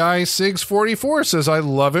 Yeah. Sky Sigs 44 says, I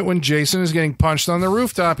love it when Jason is getting punched on the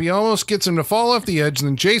rooftop. He almost gets him to fall off the edge, and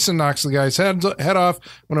then Jason knocks the guy's head off.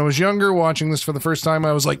 When I was younger, watching this for the first time,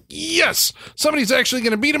 I was like, yes, somebody's actually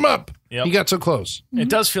going to beat him up. Yep. He got so close. It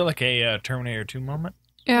does feel like a Terminator 2 moment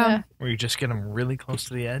Yeah. where you just get them really close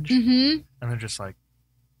to the edge, Mm-hmm. and they're just like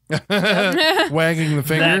Wagging the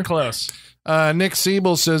finger. that close. Nick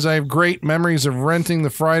Siebel says, I have great memories of renting the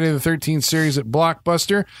Friday the 13th series at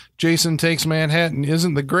Blockbuster. Jason Takes Manhattan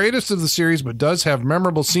isn't the greatest of the series, but does have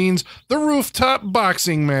memorable scenes. The rooftop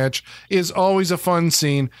boxing match is always a fun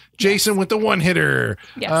scene. Jason with the one-hitter.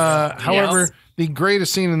 Yes. However, Yes. the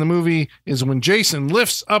greatest scene in the movie is when Jason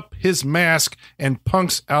lifts up his mask and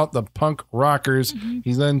punks out the punk rockers.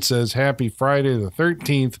 He then says, Happy Friday the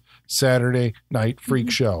 13th, Saturday Night Freak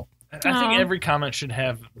Show. I think every comment should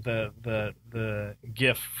have the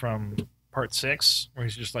GIF from Part 6 where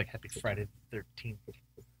he's just like Happy Friday the 13th.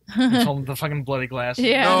 He's holding the fucking bloody glass.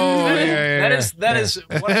 Yeah. Oh, yeah. That is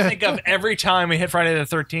what I think of every time we hit Friday the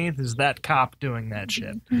 13th is that cop doing that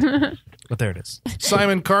shit. But there it is.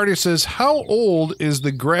 Simon Carter says, how old is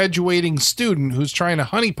the graduating student who's trying to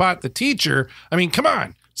honeypot the teacher? I mean, come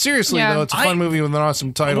on. Seriously, Yeah. though, it's a fun movie with an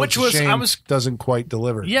awesome title. Which It's a was- shame I was- doesn't quite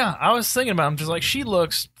deliver. Yeah, I was thinking about it. I'm just like, she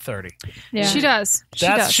looks 30. Yeah. She does. She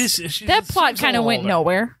That's does. she's That plot seems a kind of little went older.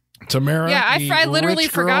 nowhere. Tamara, Yeah, I the literally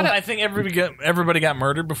rich girl. forgot it. I think everybody got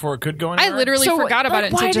murdered before it could go I anywhere. literally forgot about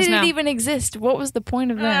it Why until did just it now. even exist? What was the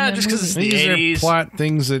point of that? just because it's the These are 80s. plot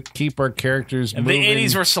things that keep our characters The moving.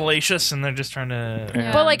 80s were salacious, and they're just trying to.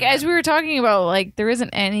 Yeah. But like as we were talking about, like there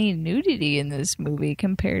isn't any nudity in this movie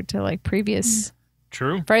compared to like previous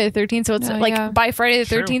True. Friday the 13th. So it's No, like yeah. by Friday the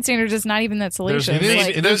True. 13th standards, it's not even that salacious. It is,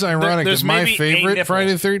 Maybe- it is ironic there's that my maybe a favorite nipple.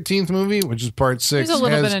 Friday the 13th movie, which is part 6, There's a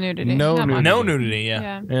little has bit of nudity. No Not much. nudity. No nudity,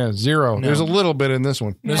 yeah. Yeah, zero. No. There's a little bit in this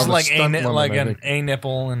one. There's Of the like stunt woman, I an think. a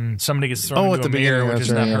nipple, and somebody gets thrown Oh, into at the a mirror, beginning, which is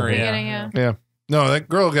that's not right, her. Beginning, Yeah. yeah. Yeah. No, that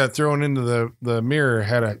girl got thrown into the mirror,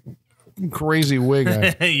 had a crazy wig on.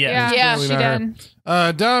 yeah. Yeah, Yeah. Really she not her.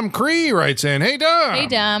 did. Dom Cree writes in, Hey, Dom. Hey,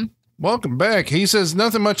 Dom. Welcome back. He says,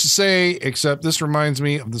 nothing much to say, except this reminds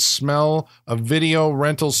me of the smell of video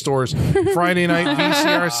rental stores, Friday night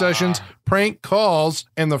VCR sessions, prank calls,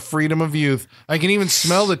 and the freedom of youth. I can even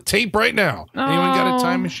smell the tape right now. Anyone got a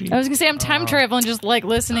time machine? I was gonna say I'm time traveling, just like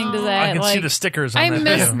listening to that. I can like, see the stickers on I that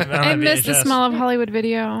miss video. I miss the VHS. smell of Hollywood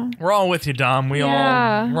video. We're all with you, Dom.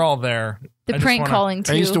 Yeah. We're all there. the I just prank wanna- calling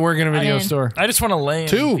too. I used to work in a video I'm in. store. I just want to lay in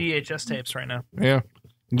Two. VHS tapes right now. Yeah.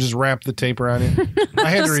 And just wrap the tape around it. I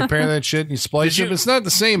had to repair that shit. You splice Did it. you- but it's not the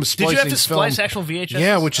same as Did splicing you have to film. splice actual VHS?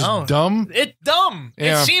 Yeah, which is dumb. It's dumb.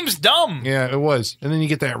 Yeah. It seems dumb. Yeah, it was. And then you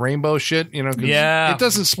get that rainbow shit, 'cause Yeah. it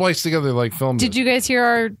doesn't splice together like film Did does. you guys hear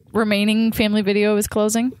our remaining family video is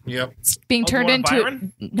closing? Yep. It's being Oh, the turned one on into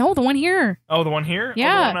Byron? no, the one here Oh, the one here?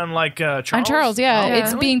 Yeah. Oh, the one on like Charles? on Charles. Yeah, Oh,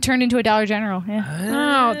 it's really? being turned into a Dollar General. Yeah.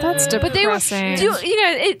 Oh, that's depressing. But they were,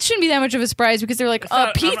 it shouldn't be that much of a surprise because they're like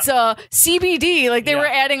pizza, CBD, like they Yeah. were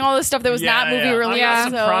adding all this stuff that was not movie release.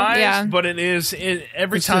 I'm not so- surprised, yeah. but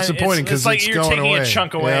every It's time disappointing it's 'cause like it's you're going taking away. a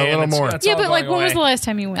chunk away. Yeah, a and little it's- more. it's Yeah, all but like, going when was the away. last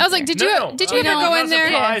time you went? I was like, there? did you ever go in there?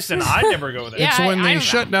 Surprised, and I never go there. Yeah. It's when I they don't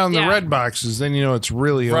shut know. down the Yeah. red boxes, then you know it's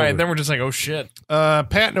really Right, over. then we're just like, oh shit.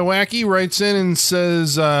 Pat Nowacki writes in and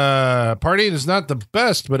says, Part 8 is not the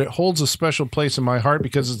best, but it holds a special place in my heart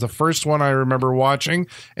because it's the first one I remember watching.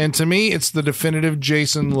 And to me, it's the definitive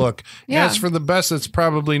Jason look. Yeah. As for the best, it's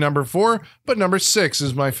probably number 4, but number 6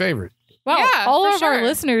 is my favorite. Wow, Yeah, all for of our sure.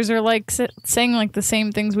 listeners are like saying like the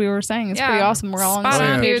same things we were saying. It's Yeah. pretty awesome. We're all on the Spot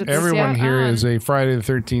same on, page. dude. with this. Everyone Yeah. here is a Friday the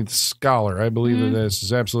 13th scholar. I believe that this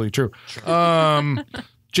is absolutely true.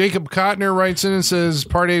 Jacob Kottner writes in and says,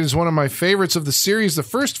 Part 8 is one of my favorites of the series. The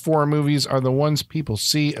first 4 movies are the ones people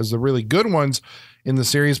see as the really good ones in the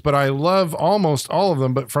series, but I love almost all of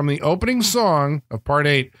them. But from the opening song of Part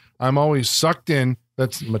 8, I'm always sucked in.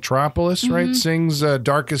 That's Metropolis, right? Sings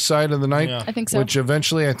Darkest Side of the Night, Yeah. I think so. which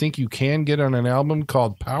eventually I think you can get on an album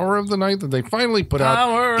called Power of the Night that they finally put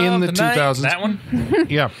Power out in of the night. 2000s. That one?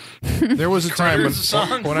 Yeah. There was a time Critters the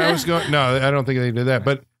song? when I was going, no, I don't think they did that,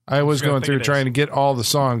 but I was gonna going think through it trying is. to get all the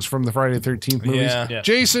songs from the Friday the 13th movies. Yeah.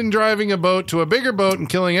 Jason driving a boat to a bigger boat and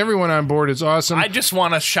killing everyone on board is awesome. I just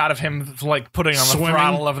want a shot of him like putting on the Swimming.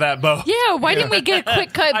 throttle of that boat. Yeah, why didn't we get a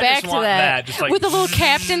quick cut I back just to want that? just like with a little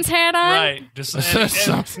captain's hat on? Right.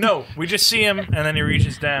 Just no, we just see him and then he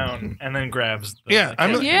reaches down and then grabs the yeah, I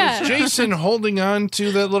mean, Yeah. was Jason holding on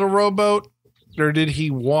to that little rowboat, or did he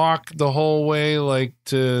walk the whole way like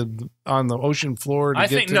to on the ocean floor to I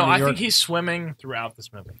get think to no, New I York? think he's swimming throughout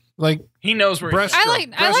this movie. Like He knows where he's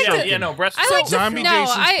breaststroke. I like yeah, the- yeah, no, breaststroke. I like the- zombie no,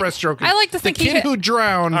 Jason's I- breaststroke. I like to the think he kid hit- who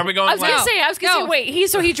drowned. Are we going I was gonna like, say, No. wait,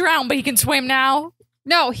 he drowned, but he can swim now.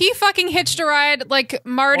 No, he fucking hitched a ride like Or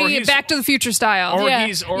Marty he's- Back to the Future style. or Yeah.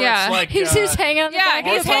 he's or Yeah. it's like He's just hanging on the yeah, back.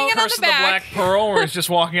 he's of the boat. hanging on Curse the of back. Black Pearl, where he's just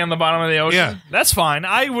walking on the bottom of the ocean. Yeah. That's fine.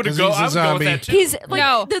 I would 'Cause go. he's a I would go zombie. with that too. He's like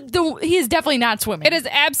No. he is definitely not swimming. It is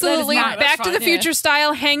absolutely That is not- Back that's to the fine. Future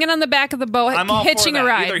style, hanging on the back of the boat, I'm all hitching for a that.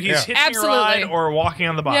 ride. Either he's Yeah. hitching Absolutely. a ride or walking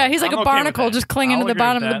on the bottom. Yeah, he's like I'm a okay with barnacle that. just clinging I'll to the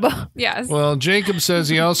agree with bottom of the that. boat. Yes. Well, Jacob says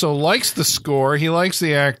he also likes the score. He likes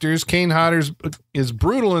the actors. Kane Hodder is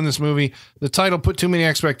brutal in this movie. The title put too many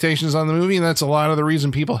expectations on the movie, and that's a lot of the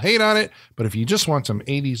reason people hate on it. But if you just want some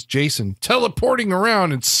 80s Jason teleporting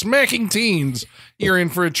around and smacking teens, you're in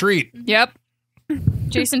for a treat. Yep.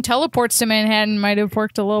 Jason teleports to Manhattan might have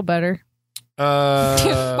worked a little better.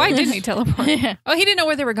 Why didn't he teleport? Yeah. Oh, he didn't know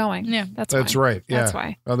where they were going. Yeah. That's why. right. Yeah. That's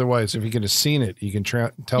why. Otherwise, if you could have seen it, you can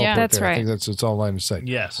teleport Yeah, that's there. I right. think that's it's all line of sight.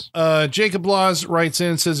 Yes. Jacob Laws writes in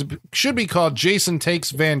and says it should be called Jason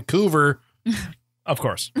Takes Vancouver Of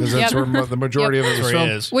course. because that's Yep. where the majority of it That's was where he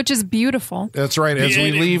filmed. is. Which is beautiful. That's right. As we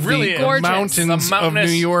It leave really the is. mountains The of New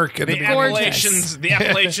mountainous- York at the The beginning. Gorgeous.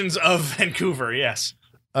 Appalachians of Vancouver. Yes.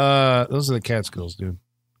 Those are the Catskills, dude.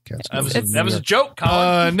 Catskills. That was a joke,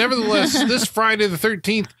 Colin. Nevertheless, this Friday the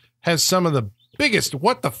 13th has some of the biggest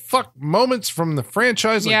what the fuck moments from the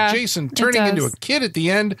franchise, like Yeah, Jason it turning into does. a kid at the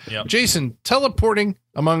end, Yep. Jason teleporting,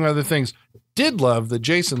 among other things. Did love that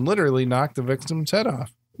Jason literally knocked the victim's head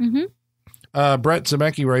off. Mm-hmm. Brett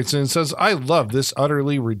Zemecki writes in and says, I love this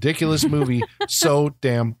utterly ridiculous movie so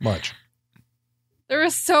damn much. There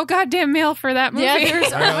was so goddamn mail for that movie. Yeah,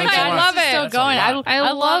 there's. All right, let's I watch. love It's still it. That's a going. lot.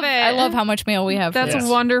 I love it. I love how much mail we have. That's for this.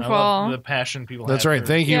 wonderful. I love the passion people That's have right. for-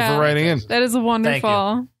 Thank you Yeah. for writing in. That is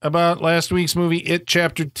wonderful. About last week's movie, It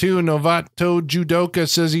Chapter 2, Novato Judoka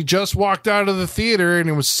says he just walked out of the theater and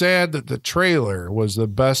it was sad that the trailer was the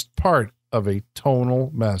best part of a tonal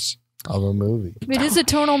mess of a movie. It is a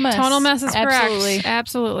tonal mess. Tonal mess is Absolutely. correct.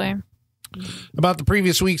 Absolutely. About the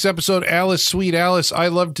previous week's episode, Alice, Sweet Alice, I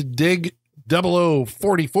Love to Dig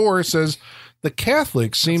 0044 says the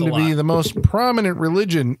Catholics seem That's to a be lot. the most prominent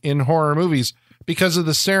religion in horror movies because of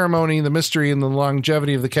the ceremony, the mystery, and the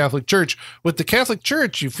longevity of the Catholic Church. With the Catholic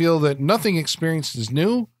Church, you feel that nothing experienced is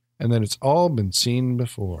new and that it's all been seen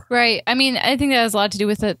before. Right. I mean, I think that has a lot to do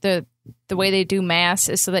with the way they do mass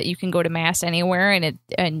is so that you can go to mass anywhere,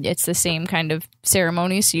 and it's the same kind of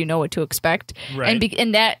ceremony, so you know what to expect. Right.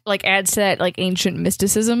 And that like adds to that like ancient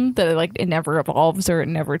mysticism that like it never evolves or it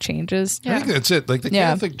never changes. I think that's it. Like the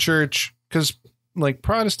Yeah. Catholic Church, because like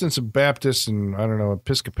Protestants and Baptists and I don't know,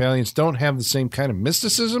 Episcopalians don't have the same kind of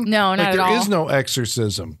mysticism. No, like not at there all. is no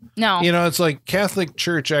exorcism. No. You know, it's like Catholic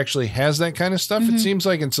Church actually has that kind of stuff, Mm-hmm. it seems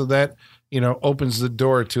like. And so that, opens the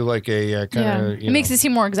door to like a kind Yeah. of, It makes it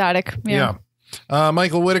seem more exotic. yeah.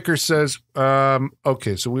 Michael Whitaker says,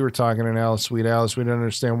 okay, so we were talking in Alice, Sweet Alice. We don't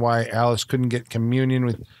understand why Alice couldn't get communion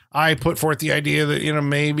with. I put forth the idea that,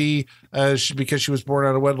 maybe because she was born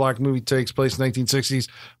out of wedlock, movie takes place in 1960s.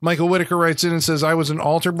 Michael Whitaker writes in and says, I was an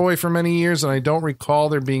altar boy for many years, and I don't recall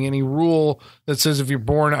there being any rule that says if you're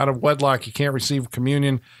born out of wedlock, you can't receive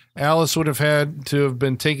communion. Alice would have had to have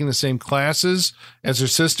been taking the same classes as her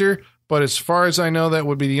sister, but as far as I know, that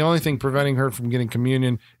would be the only thing preventing her from getting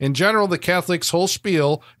communion. In general, the Catholics' whole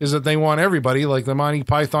spiel is that they want everybody, like the Monty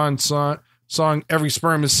Python song Every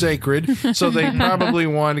Sperm is Sacred. So they probably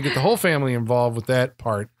want to get the whole family involved with that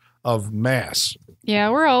part of Mass. Yeah,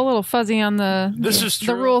 we're all a little fuzzy on This is the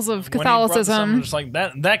true. rules of When he brought Catholicism. something just like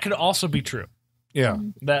that could also be true. Yeah.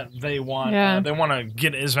 that they want. Yeah. They want to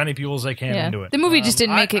get as many people as they can Yeah. into it. The movie just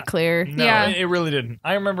didn't make I- it clear. No, Yeah. it really didn't.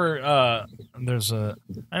 I remember I think there's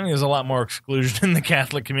a lot more exclusion in the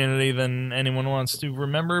Catholic community than anyone wants to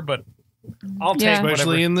remember, but I'll take Yeah. whatever.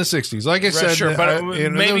 Especially in the 60s. Like I Right, said, sure, but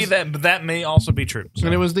maybe that. that may also be true. So.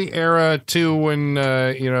 And it was the era too when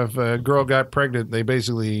if a girl got pregnant, they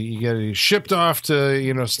basically you get shipped off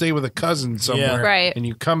to stay with a cousin somewhere, Right. And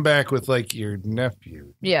you come back with like your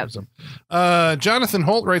nephew. Yeah. or something. Jonathan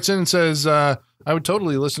Holt writes in and says, "I would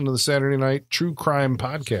totally listen to the Saturday Night True Crime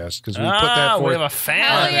podcast because we put that we forth." have a fan.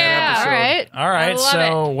 Hell on that yeah. episode. All right. All right. I love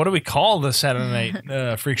So, what do we call the Saturday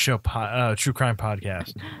Night Freak Show True Crime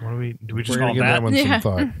podcast? What do we just We're call gonna give that one Yeah. some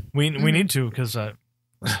thought We need to because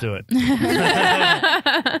let's do it.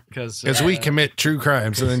 Because as we commit true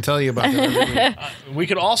crimes and then tell you about them. every week. we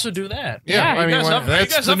could also do that. Yeah, I You mean, guys well, up- you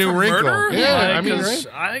that's guys the up new for wrinkle. murder? Yeah, I mean, 'cause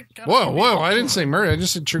right? I got Whoa, some whoa! people- I didn't say murder. I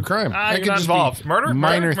just said true crime. Ah, That you're could not just be involved. Murder?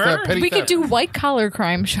 minor Murder? theft, petty We could theft. do white collar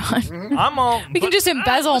crime, Sean. I'm all. We can just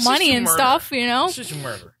embezzle let's money do and murder. stuff, you know? Let's just do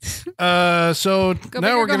murder. So big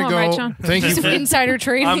now or we're go gonna home, go. right, Sean? Thank you. Some For, insider I'm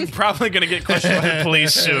trading. probably going to get questioned by the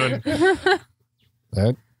police soon.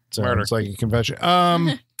 that Murder. sounds like a confession.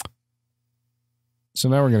 So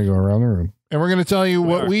now we're gonna go around the room and we're gonna tell you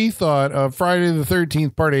what we thought of Friday the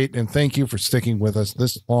 13th Part 8. And thank you for sticking with us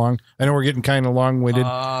this long. I know we're getting kind of long-winded.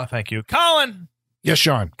 Thank you. Colin, Yes,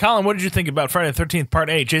 Sean. what did you think about Friday the 13th Part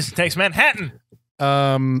 8, Jason Takes Manhattan?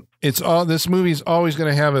 This movie's always going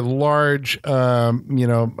to have a large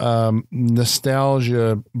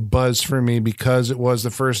nostalgia buzz for me because it was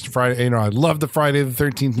the first Friday. I loved the Friday the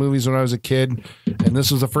 13th movies when I was a kid, and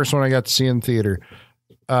this was the first one I got to see in theater.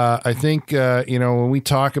 I think when we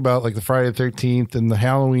talk about like the Friday the 13th and the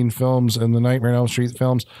Halloween films and the Nightmare on Elm Street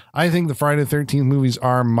films, I think the Friday the 13th movies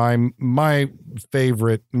are my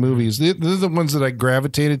favorite movies. They're the ones that I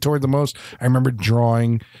gravitated toward the most. I remember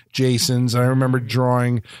drawing Jason's. I remember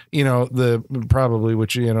drawing,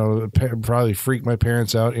 probably freaked my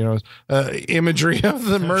parents out, imagery of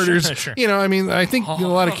the murders. Sure. I think a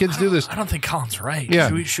lot of kids do this. I don't think Colin's right. Yeah.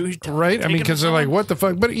 Should we Right? I mean, because they're like, what the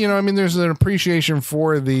fuck? But, there's an appreciation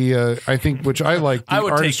for the, I think, which I like, the I would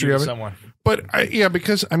take artistry you to of it. someone. But, I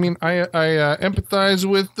empathize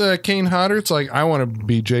with Kane Hodder. It's like, I want to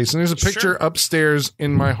be Jason. There's a picture Sure. upstairs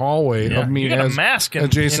in my hallway Yeah. of me You got as a mask in,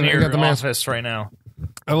 Jason. in I your got the mask. office right now.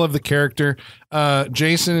 I love the character.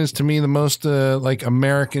 Jason is to me the most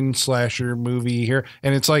American slasher movie here,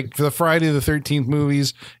 and it's like the Friday the 13th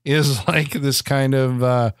movies is like this kind of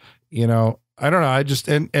I don't know. I just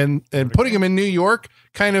and putting him in New York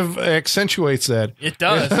kind of accentuates that. It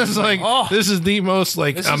does. It's like this is the most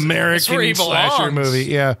This is where American he slasher belongs. movie.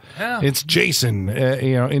 Yeah, it's Jason.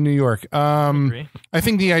 In New York. Agree. I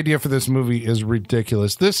think the idea for this movie is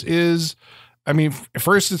ridiculous. This is. I mean,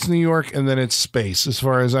 first it's New York and then it's space. As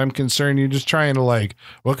far as I'm concerned, you're just trying to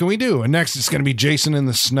what can we do? And next it's going to be Jason in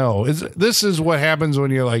the snow. This is what happens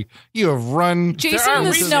when you're like, you have run. Jason in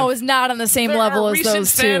the Snow is not on the same level as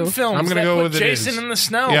those two. Films I'm gonna that go put with it Jason is. in the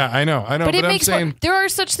Snow. Yeah, I know. But it I'm makes saying, there are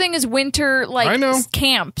such thing as winter I know.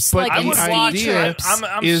 camps, but I the would watch idea it.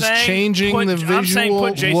 I'm is saying changing put- the I'm saying visual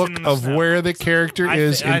put Jason look in the of snow. where the character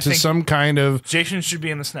is I into think- some kind of Jason should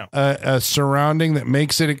be in the snow. a surrounding that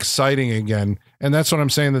makes it exciting again. And that's what I'm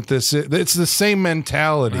saying, that it's the same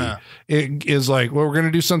mentality. It is like, well, we're going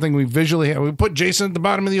to do something we visually we put Jason at the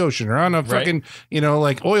bottom of the ocean or on a fucking,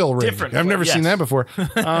 oil rig. Different, I've never yes. seen that before.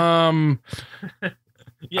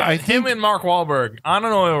 Yeah, I him think- and Mark Wahlberg on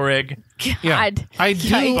an oil rig, Yeah, God. I do.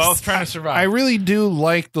 Yikes. both trying to survive. I really do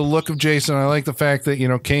like the look of Jason. I like the fact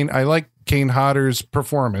that, I like Kane Hodder's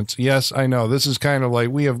performance. Yes, I know this is kind of like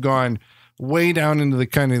we have gone way down into the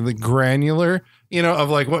kind of the granular, of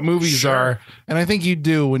like what movies Sure. are. And I think you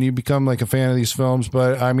do when you become like a fan of these films.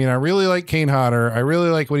 But I mean, I really like Kane Hodder. I really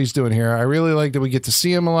like what he's doing here. I really like that we get to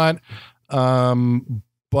see him a lot.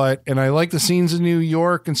 And I like the scenes in New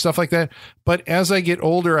York and stuff like that. But as I get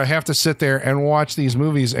older, I have to sit there and watch these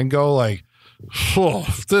movies and go like, oh,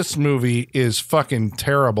 this movie is fucking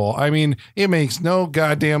terrible. I mean, it makes no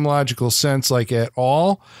goddamn logical sense at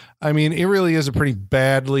all. I mean, it really is a pretty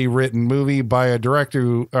badly written movie by a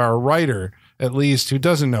director or a writer, at least, who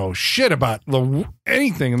doesn't know shit about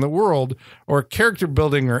anything in the world or character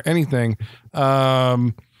building or anything.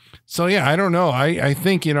 So yeah, I don't know. I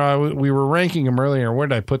think we were ranking them earlier. Where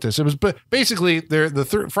did I put this? It was basically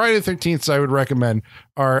the Friday the 13th I would recommend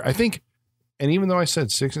are, I think, and even though I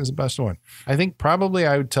said 6 is the best one, I think probably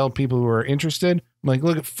I would tell people who are interested,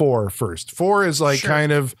 look at 4 first. 4 is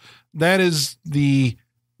kind of, that is the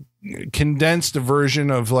condensed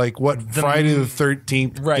version of like what Friday the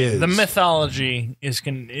 13th is. The mythology is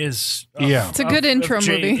It's a good intro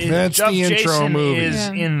movie. That's the intro Jason movie. is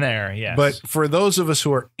in there, yes. But for those of us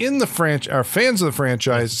who are in the are fans of the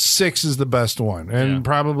franchise, 6 is the best one. And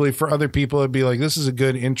probably for other people, it'd be like, this is a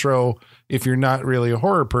good intro. If you're not really a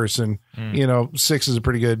horror person, 6 is a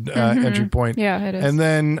pretty good entry point. Yeah, it is. And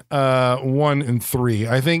then 1 and 3.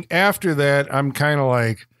 I think after that, I'm kind of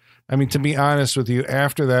like, I mean, to be honest with you,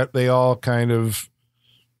 after that, they all kind of,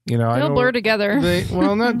 they'll blur together.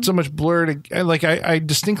 Well, not so much blur. Like I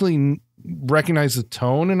distinctly recognize the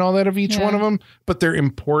tone and all that of each one of them, but their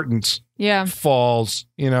importance falls,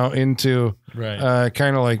 into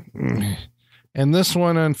kind of like. And this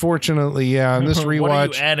one, unfortunately, and this rewatch. What are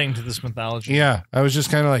you adding to this mythology? Yeah, I was just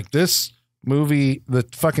kind of like, this movie, the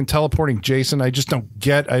fucking teleporting Jason, I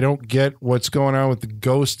don't get what's going on with the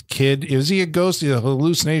ghost kid. Is he a ghost? Is he a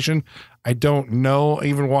hallucination? I don't know.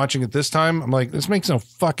 Even watching it this time, I'm like, this makes no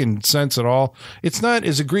fucking sense at all. It's not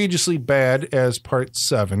as egregiously bad as part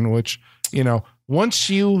 7, which, once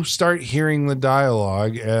you start hearing the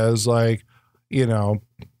dialogue as like, where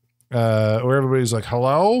everybody's like,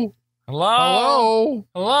 hello? Hello.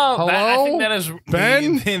 I think that is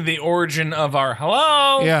Ben? the origin of our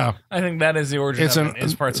hello. Yeah. I think that is the origin of it.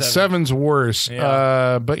 It's part 7. 7's worse.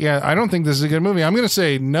 Yeah. But yeah, I don't think this is a good movie. I'm going to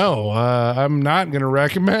say no. I'm not going to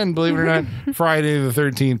recommend, believe it or not, Friday the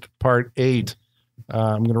 13th, part 8.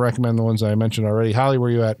 I'm going to recommend the ones I mentioned already. Holly, where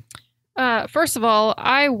are you at? First of all,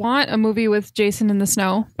 I want a movie with Jason in the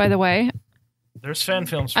snow, by the way. There's fan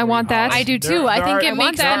films. I want that. I do too. I think it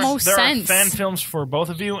makes the most sense. There are fan films for both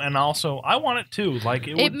of you, and also I want it too. Like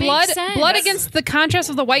it would blood, makes sense. blood against the contrast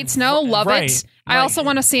of the white snow. Love it. I also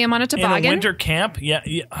want to see him on a toboggan. In a winter camp. Yeah.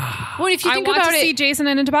 Well, if you think I want about to see Jason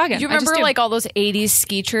in a toboggan. you remember like all those 80s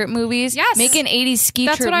ski trip movies? Yes. Make an 80s ski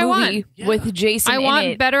That's trip what I movie want. with Jason I want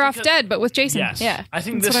in it. Better Off Dead, but with Jason. Yes. Yeah. I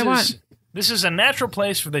think That's what I want. This is a natural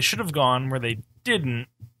place where they should have gone, where they didn't.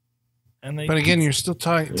 But again, you're still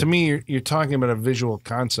talking to me. You're talking about a visual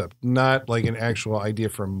concept, not like an actual idea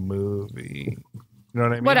for a movie. You know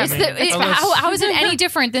what I mean? What I else? mean, How is it any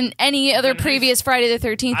different than any other previous Friday the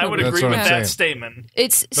 13th movie? I would agree That's what with I'm that saying. statement.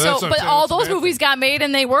 It's But that's what I'm but saying, all that's a those bad movies thing. got made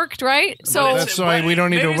and they worked, right? So That's why we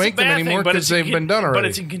don't need to maybe it's make a them bad anymore thing, but because they've been done already. But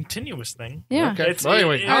it's a continuous thing. yeah. Okay. Well,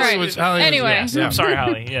 anyway, Holly was. Anyway. Yes, I'm sorry,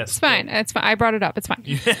 Holly. Yes, It's fine. It's fine. I brought it up. It's fine.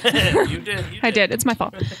 you did. I did. It's my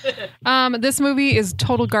fault. This movie is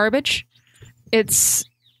total garbage. It's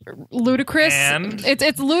ludicrous. And?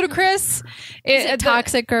 It's ludicrous. Is it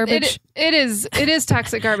toxic garbage? It is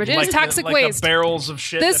toxic garbage. It is toxic waste. The barrels of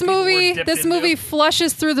shit. This that people were movie dipped into.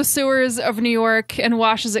 flushes through the sewers of New York and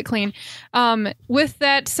washes it clean. With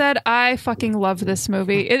that said, I fucking love this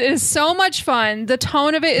movie. It is so much fun. The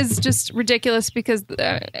tone of it is just ridiculous because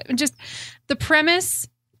just the premise.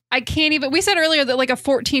 I can't even. We said earlier that like a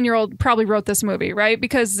 14-year-old probably wrote this movie, right?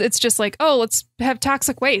 Because it's just like, oh, let's have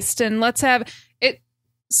toxic waste and let's have it.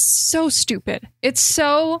 So stupid. It's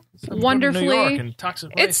so wonderfully. New York and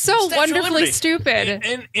toxic waste It's so and Statue of wonderfully Liberty.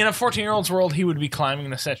 stupid. In a 14-year-old's world, he would be climbing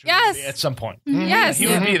the Statue of Yes. Liberty at some point. Yes. He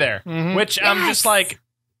would be there. Which I'm just like,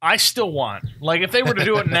 I still want. Like, if they were to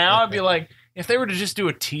do it now, I'd be like, if they were to just do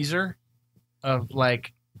a teaser of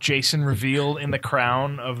like Jason revealed in the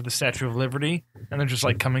crown of the Statue of Liberty, and they're just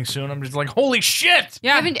like coming soon. I'm just like, holy shit!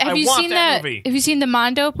 Yeah. Have you want seen that movie. Have you seen the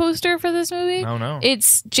Mondo poster for this movie? No.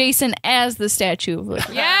 It's Jason as the Statue of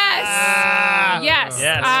Liberty. Yes. Yes.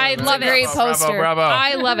 I love it. Great poster. Bravo.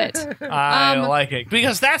 I love it. I like it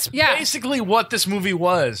because that's Yeah. basically what this movie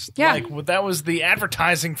was. Yeah. Like that was the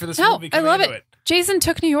advertising for this No, movie. I coming love into it. Jason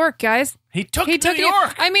took New York, guys. He took He took New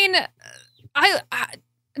York. I mean, I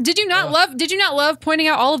did you not love? Did you not love pointing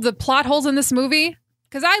out all of the plot holes in this movie?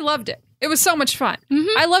 Because I loved it. It was so much fun.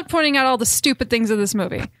 I loved pointing out all the stupid things of this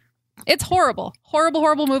movie. It's horrible,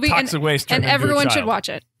 horrible movie, Toxic waste turned and into a everyone should child. watch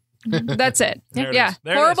it. That's it. There it Yeah, is.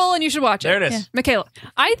 There it horrible, is. and you should watch it. There it is. Yeah. Michaela.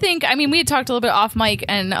 I think, we had talked a little bit off mic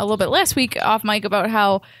and a little bit last week off mic about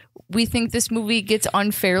how we think this movie gets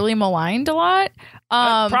unfairly maligned a lot.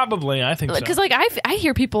 Probably, I think so. Because like I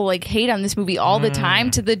hear people like hate on this movie all the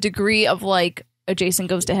time to the degree of like a Jason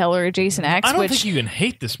Goes to Hell or a Jason X. I don't which think you can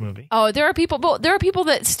hate this movie. there are people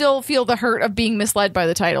that still feel the hurt of being misled by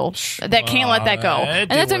the title that can't let that go. And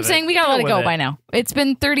deal that's what I'm with saying. it. We gotta Deal let it with go it. by now. It's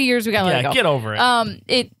been 30 years. We gotta let it go. Get over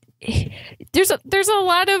it. There's a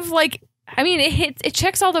lot of like. It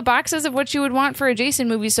checks all the boxes of what you would want for a Jason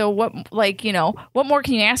movie. So what more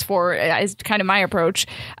can you ask for? Is kind of my approach.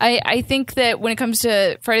 I think that when it comes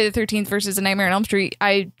to Friday the 13th versus A Nightmare on Elm Street,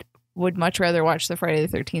 I would much rather watch the Friday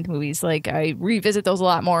the 13th movies. Like, I revisit those a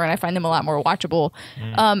lot more, and I find them a lot more watchable.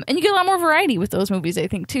 And you get a lot more variety with those movies, I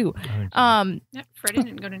think, too. Freddie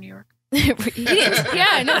didn't go to New York. He did.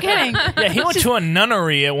 Yeah, no kidding. Yeah, he went to a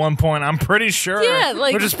nunnery at one point, I'm pretty sure. Yeah,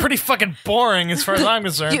 like- which is pretty fucking boring as far as I'm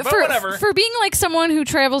concerned. But whatever. For being like someone who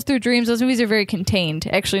travels through dreams, those movies are very contained.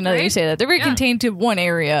 Actually, now that you say that, they're very contained to one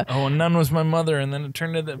area. Oh, a nun was my mother, and then it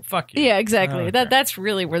turned into fuck you. Yeah, exactly. Okay. That's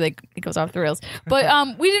really where it goes off the rails. But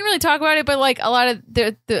we didn't really talk about it. But like a lot of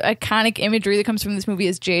the iconic imagery that comes from this movie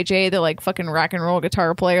is JJ, the like fucking rock and roll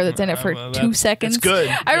guitar player that's in it for 2 seconds. It's good.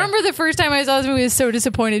 I remember the first time I saw this movie, I was so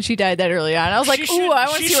disappointed she died that early on. I was like, ooh, I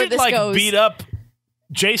want to see where this like goes. Beat up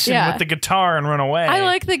Jason with the guitar and run away. I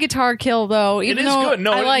like the guitar kill though. Even it is though good.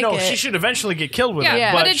 No, I like no, it. she should eventually get killed with it.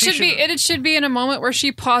 Yeah. But it should be in a moment where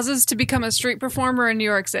she pauses to become a street performer in New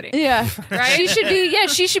York City. Yeah, Right? She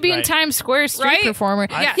should be in Right. Times Square street Right? performer.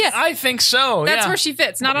 I think so. That's yeah. where she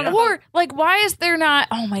fits, not on a Or like, why is there not?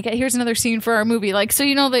 Oh my god! Here's another scene for our movie. Like, so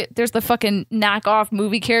you know that there's the fucking knockoff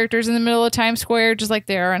movie characters in the middle of Times Square, just like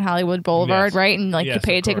they are on Hollywood Boulevard, Yes. right? And like you Yes,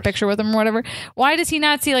 pay to of take a course. picture with them or whatever. Why does he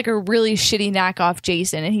not see like a really shitty knockoff Jason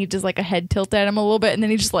and he does like a head tilt at him a little bit and then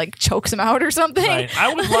he just like chokes him out or something? Right.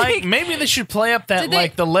 I would like maybe they should play up that Did they-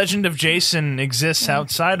 like the legend of Jason exists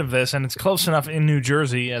outside of this, and it's close enough in New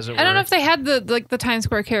Jersey as it were. I don't know if they had the Times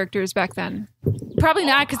Square characters back then. Probably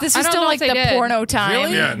not, because this I is don't still know like if the they did. porno time.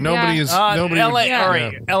 Really? Yeah, nobody Yeah. is. Nobody. LA, would- all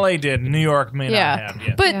right, LA did. New York may Yeah, not have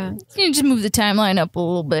yet. but Yeah. you just move the timeline up a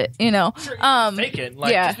little bit, you know. Fake it.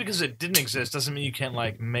 Like yeah. just because it didn't exist doesn't mean you can't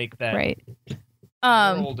like make that Right.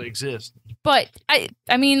 world exist. But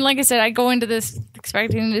I mean, like I said, I go into this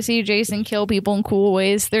expecting to see Jason kill people in cool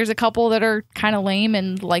ways. There's a couple that are kind of lame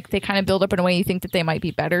and like they kind of build up in a way you think that they might be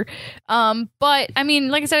better. But I mean,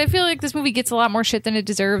 like I said, I feel like this movie gets a lot more shit than it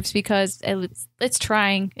deserves because it's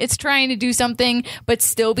trying to do something, but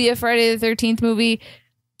still be a Friday the 13th movie.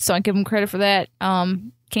 So I give him credit for that.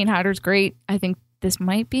 Kane Hodder's great. I think this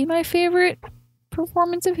might be my favorite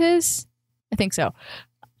performance of his. I think so.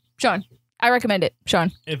 Sean. I recommend it,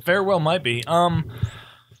 Sean. It very well might be.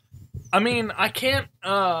 I mean, I can't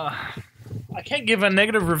give a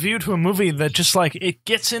negative review to a movie that just like it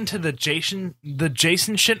gets into the Jason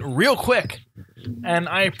shit real quick. And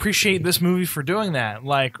I appreciate this movie for doing that.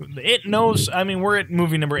 Like it knows, I mean, we're at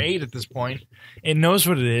movie number 8 at this point. It knows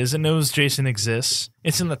what it is. It knows Jason exists.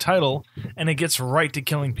 It's in the title and it gets right to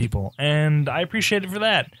killing people. And I appreciate it for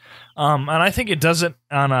that. And I think it does it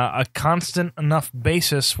on a constant enough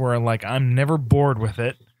basis where like I'm never bored with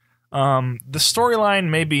it. The storyline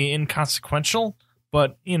may be inconsequential,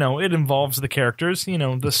 but you know, it involves the characters. You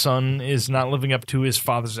know, the son is not living up to his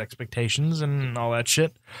father's expectations and all that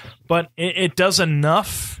shit. But it does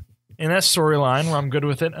enough in that storyline where I'm good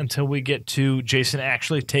with it until we get to Jason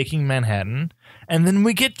actually taking Manhattan, and then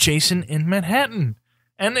we get Jason in Manhattan.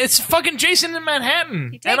 And it's fucking Jason in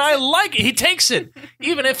Manhattan. And I like it. He takes it.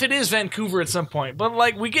 Even if it is Vancouver at some point. But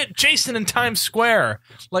like we get Jason in Times Square.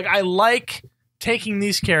 Like I like taking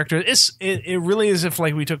these characters. It really is if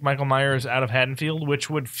like we took Michael Myers out of Haddonfield,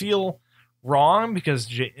 which would feel wrong because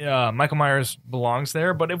Michael Myers belongs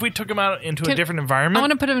there. But if we took him out into a different I environment.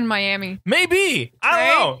 want to put him in Miami. Maybe. I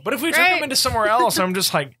don't know. But if we took him into somewhere else, I'm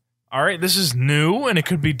just like, all right, this is new and it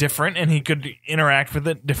could be different and he could interact with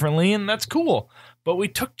it differently and that's cool. But we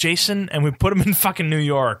took Jason and we put him in fucking New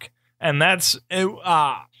York. And that's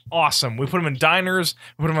awesome. We put him in diners.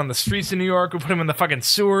 We put him on the streets of New York. We put him in the fucking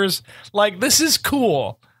sewers. Like, this is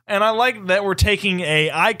cool. And I like that we're taking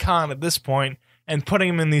a icon at this point and putting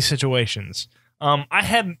him in these situations. I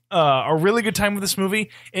had a really good time with this movie.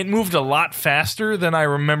 It moved a lot faster than I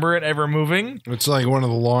remember it ever moving. It's like one of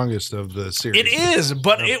the longest of the series. It is,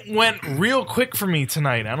 but it went real quick for me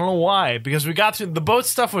tonight. I don't know why, because we got to the boat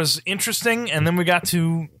stuff was interesting, and then we got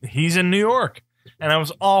to he's in New York, and I was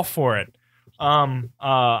all for it.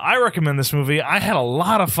 I recommend this movie. I had a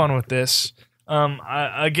lot of fun with this.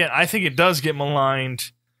 I think it does get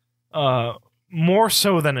maligned more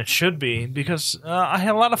so than it should be because I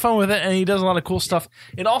had a lot of fun with it and he does a lot of cool stuff.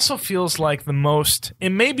 It also feels like it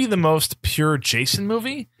may be the most pure Jason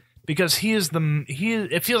movie because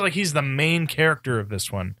it feels like he's the main character of this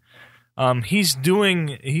one. He's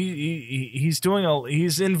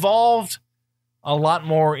involved a lot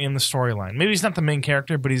more in the storyline. Maybe he's not the main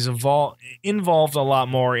character, but he's involved a lot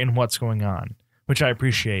more in what's going on, which I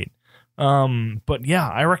appreciate. But yeah,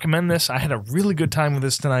 I recommend this. I had a really good time with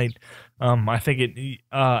this tonight. I think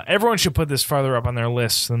everyone should put this farther up on their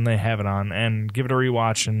lists than they have it on and give it a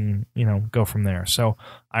rewatch and, you know, go from there. So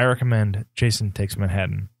I recommend Jason Takes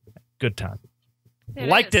Manhattan. Good time.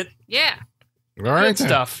 Liked it. Yeah. All right, Good then.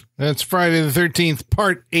 stuff. That's Friday the 13th,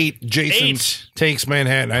 part 8. Jason 8. Takes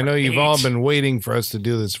Manhattan. I know you've 8. all been waiting for us to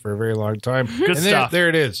do this for a very long time. Good and stuff. There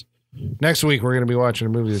it is. Next week, we're going to be watching a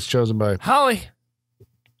movie that's chosen by...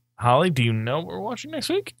 Holly, do you know what we're watching next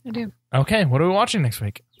week? I do. Okay, what are we watching next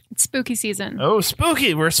week? It's spooky season. Oh,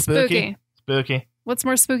 spooky. We're spooky. Spooky. What's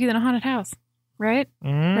more spooky than a haunted house? Right?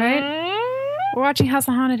 Right? We're watching House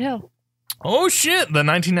on Haunted Hill. Oh, shit. The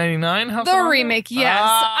 1999 House The on Haunted remake, Hill? yes.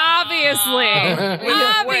 Ah. Obviously.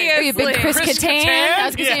 Are you a big Chris Chris Kattan? Kattan? I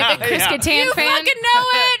was going to say a big Chris Yeah. Kattan You fan. fucking know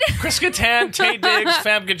it. Chris Kattan, Tate Diggs,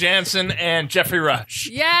 Famke Janssen, and Jeffrey Rush.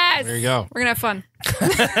 Yes. There you go. We're going to have fun.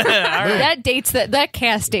 That dates that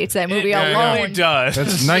cast dates that movie It alone. really does.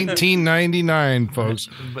 That's 1999, folks.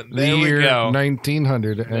 But The there we year go.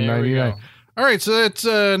 1999. There we go. All right, so that's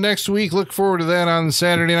next week. Look forward to that on the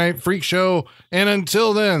Saturday Night Freak Show. And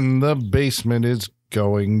until then, the basement is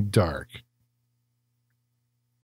going dark.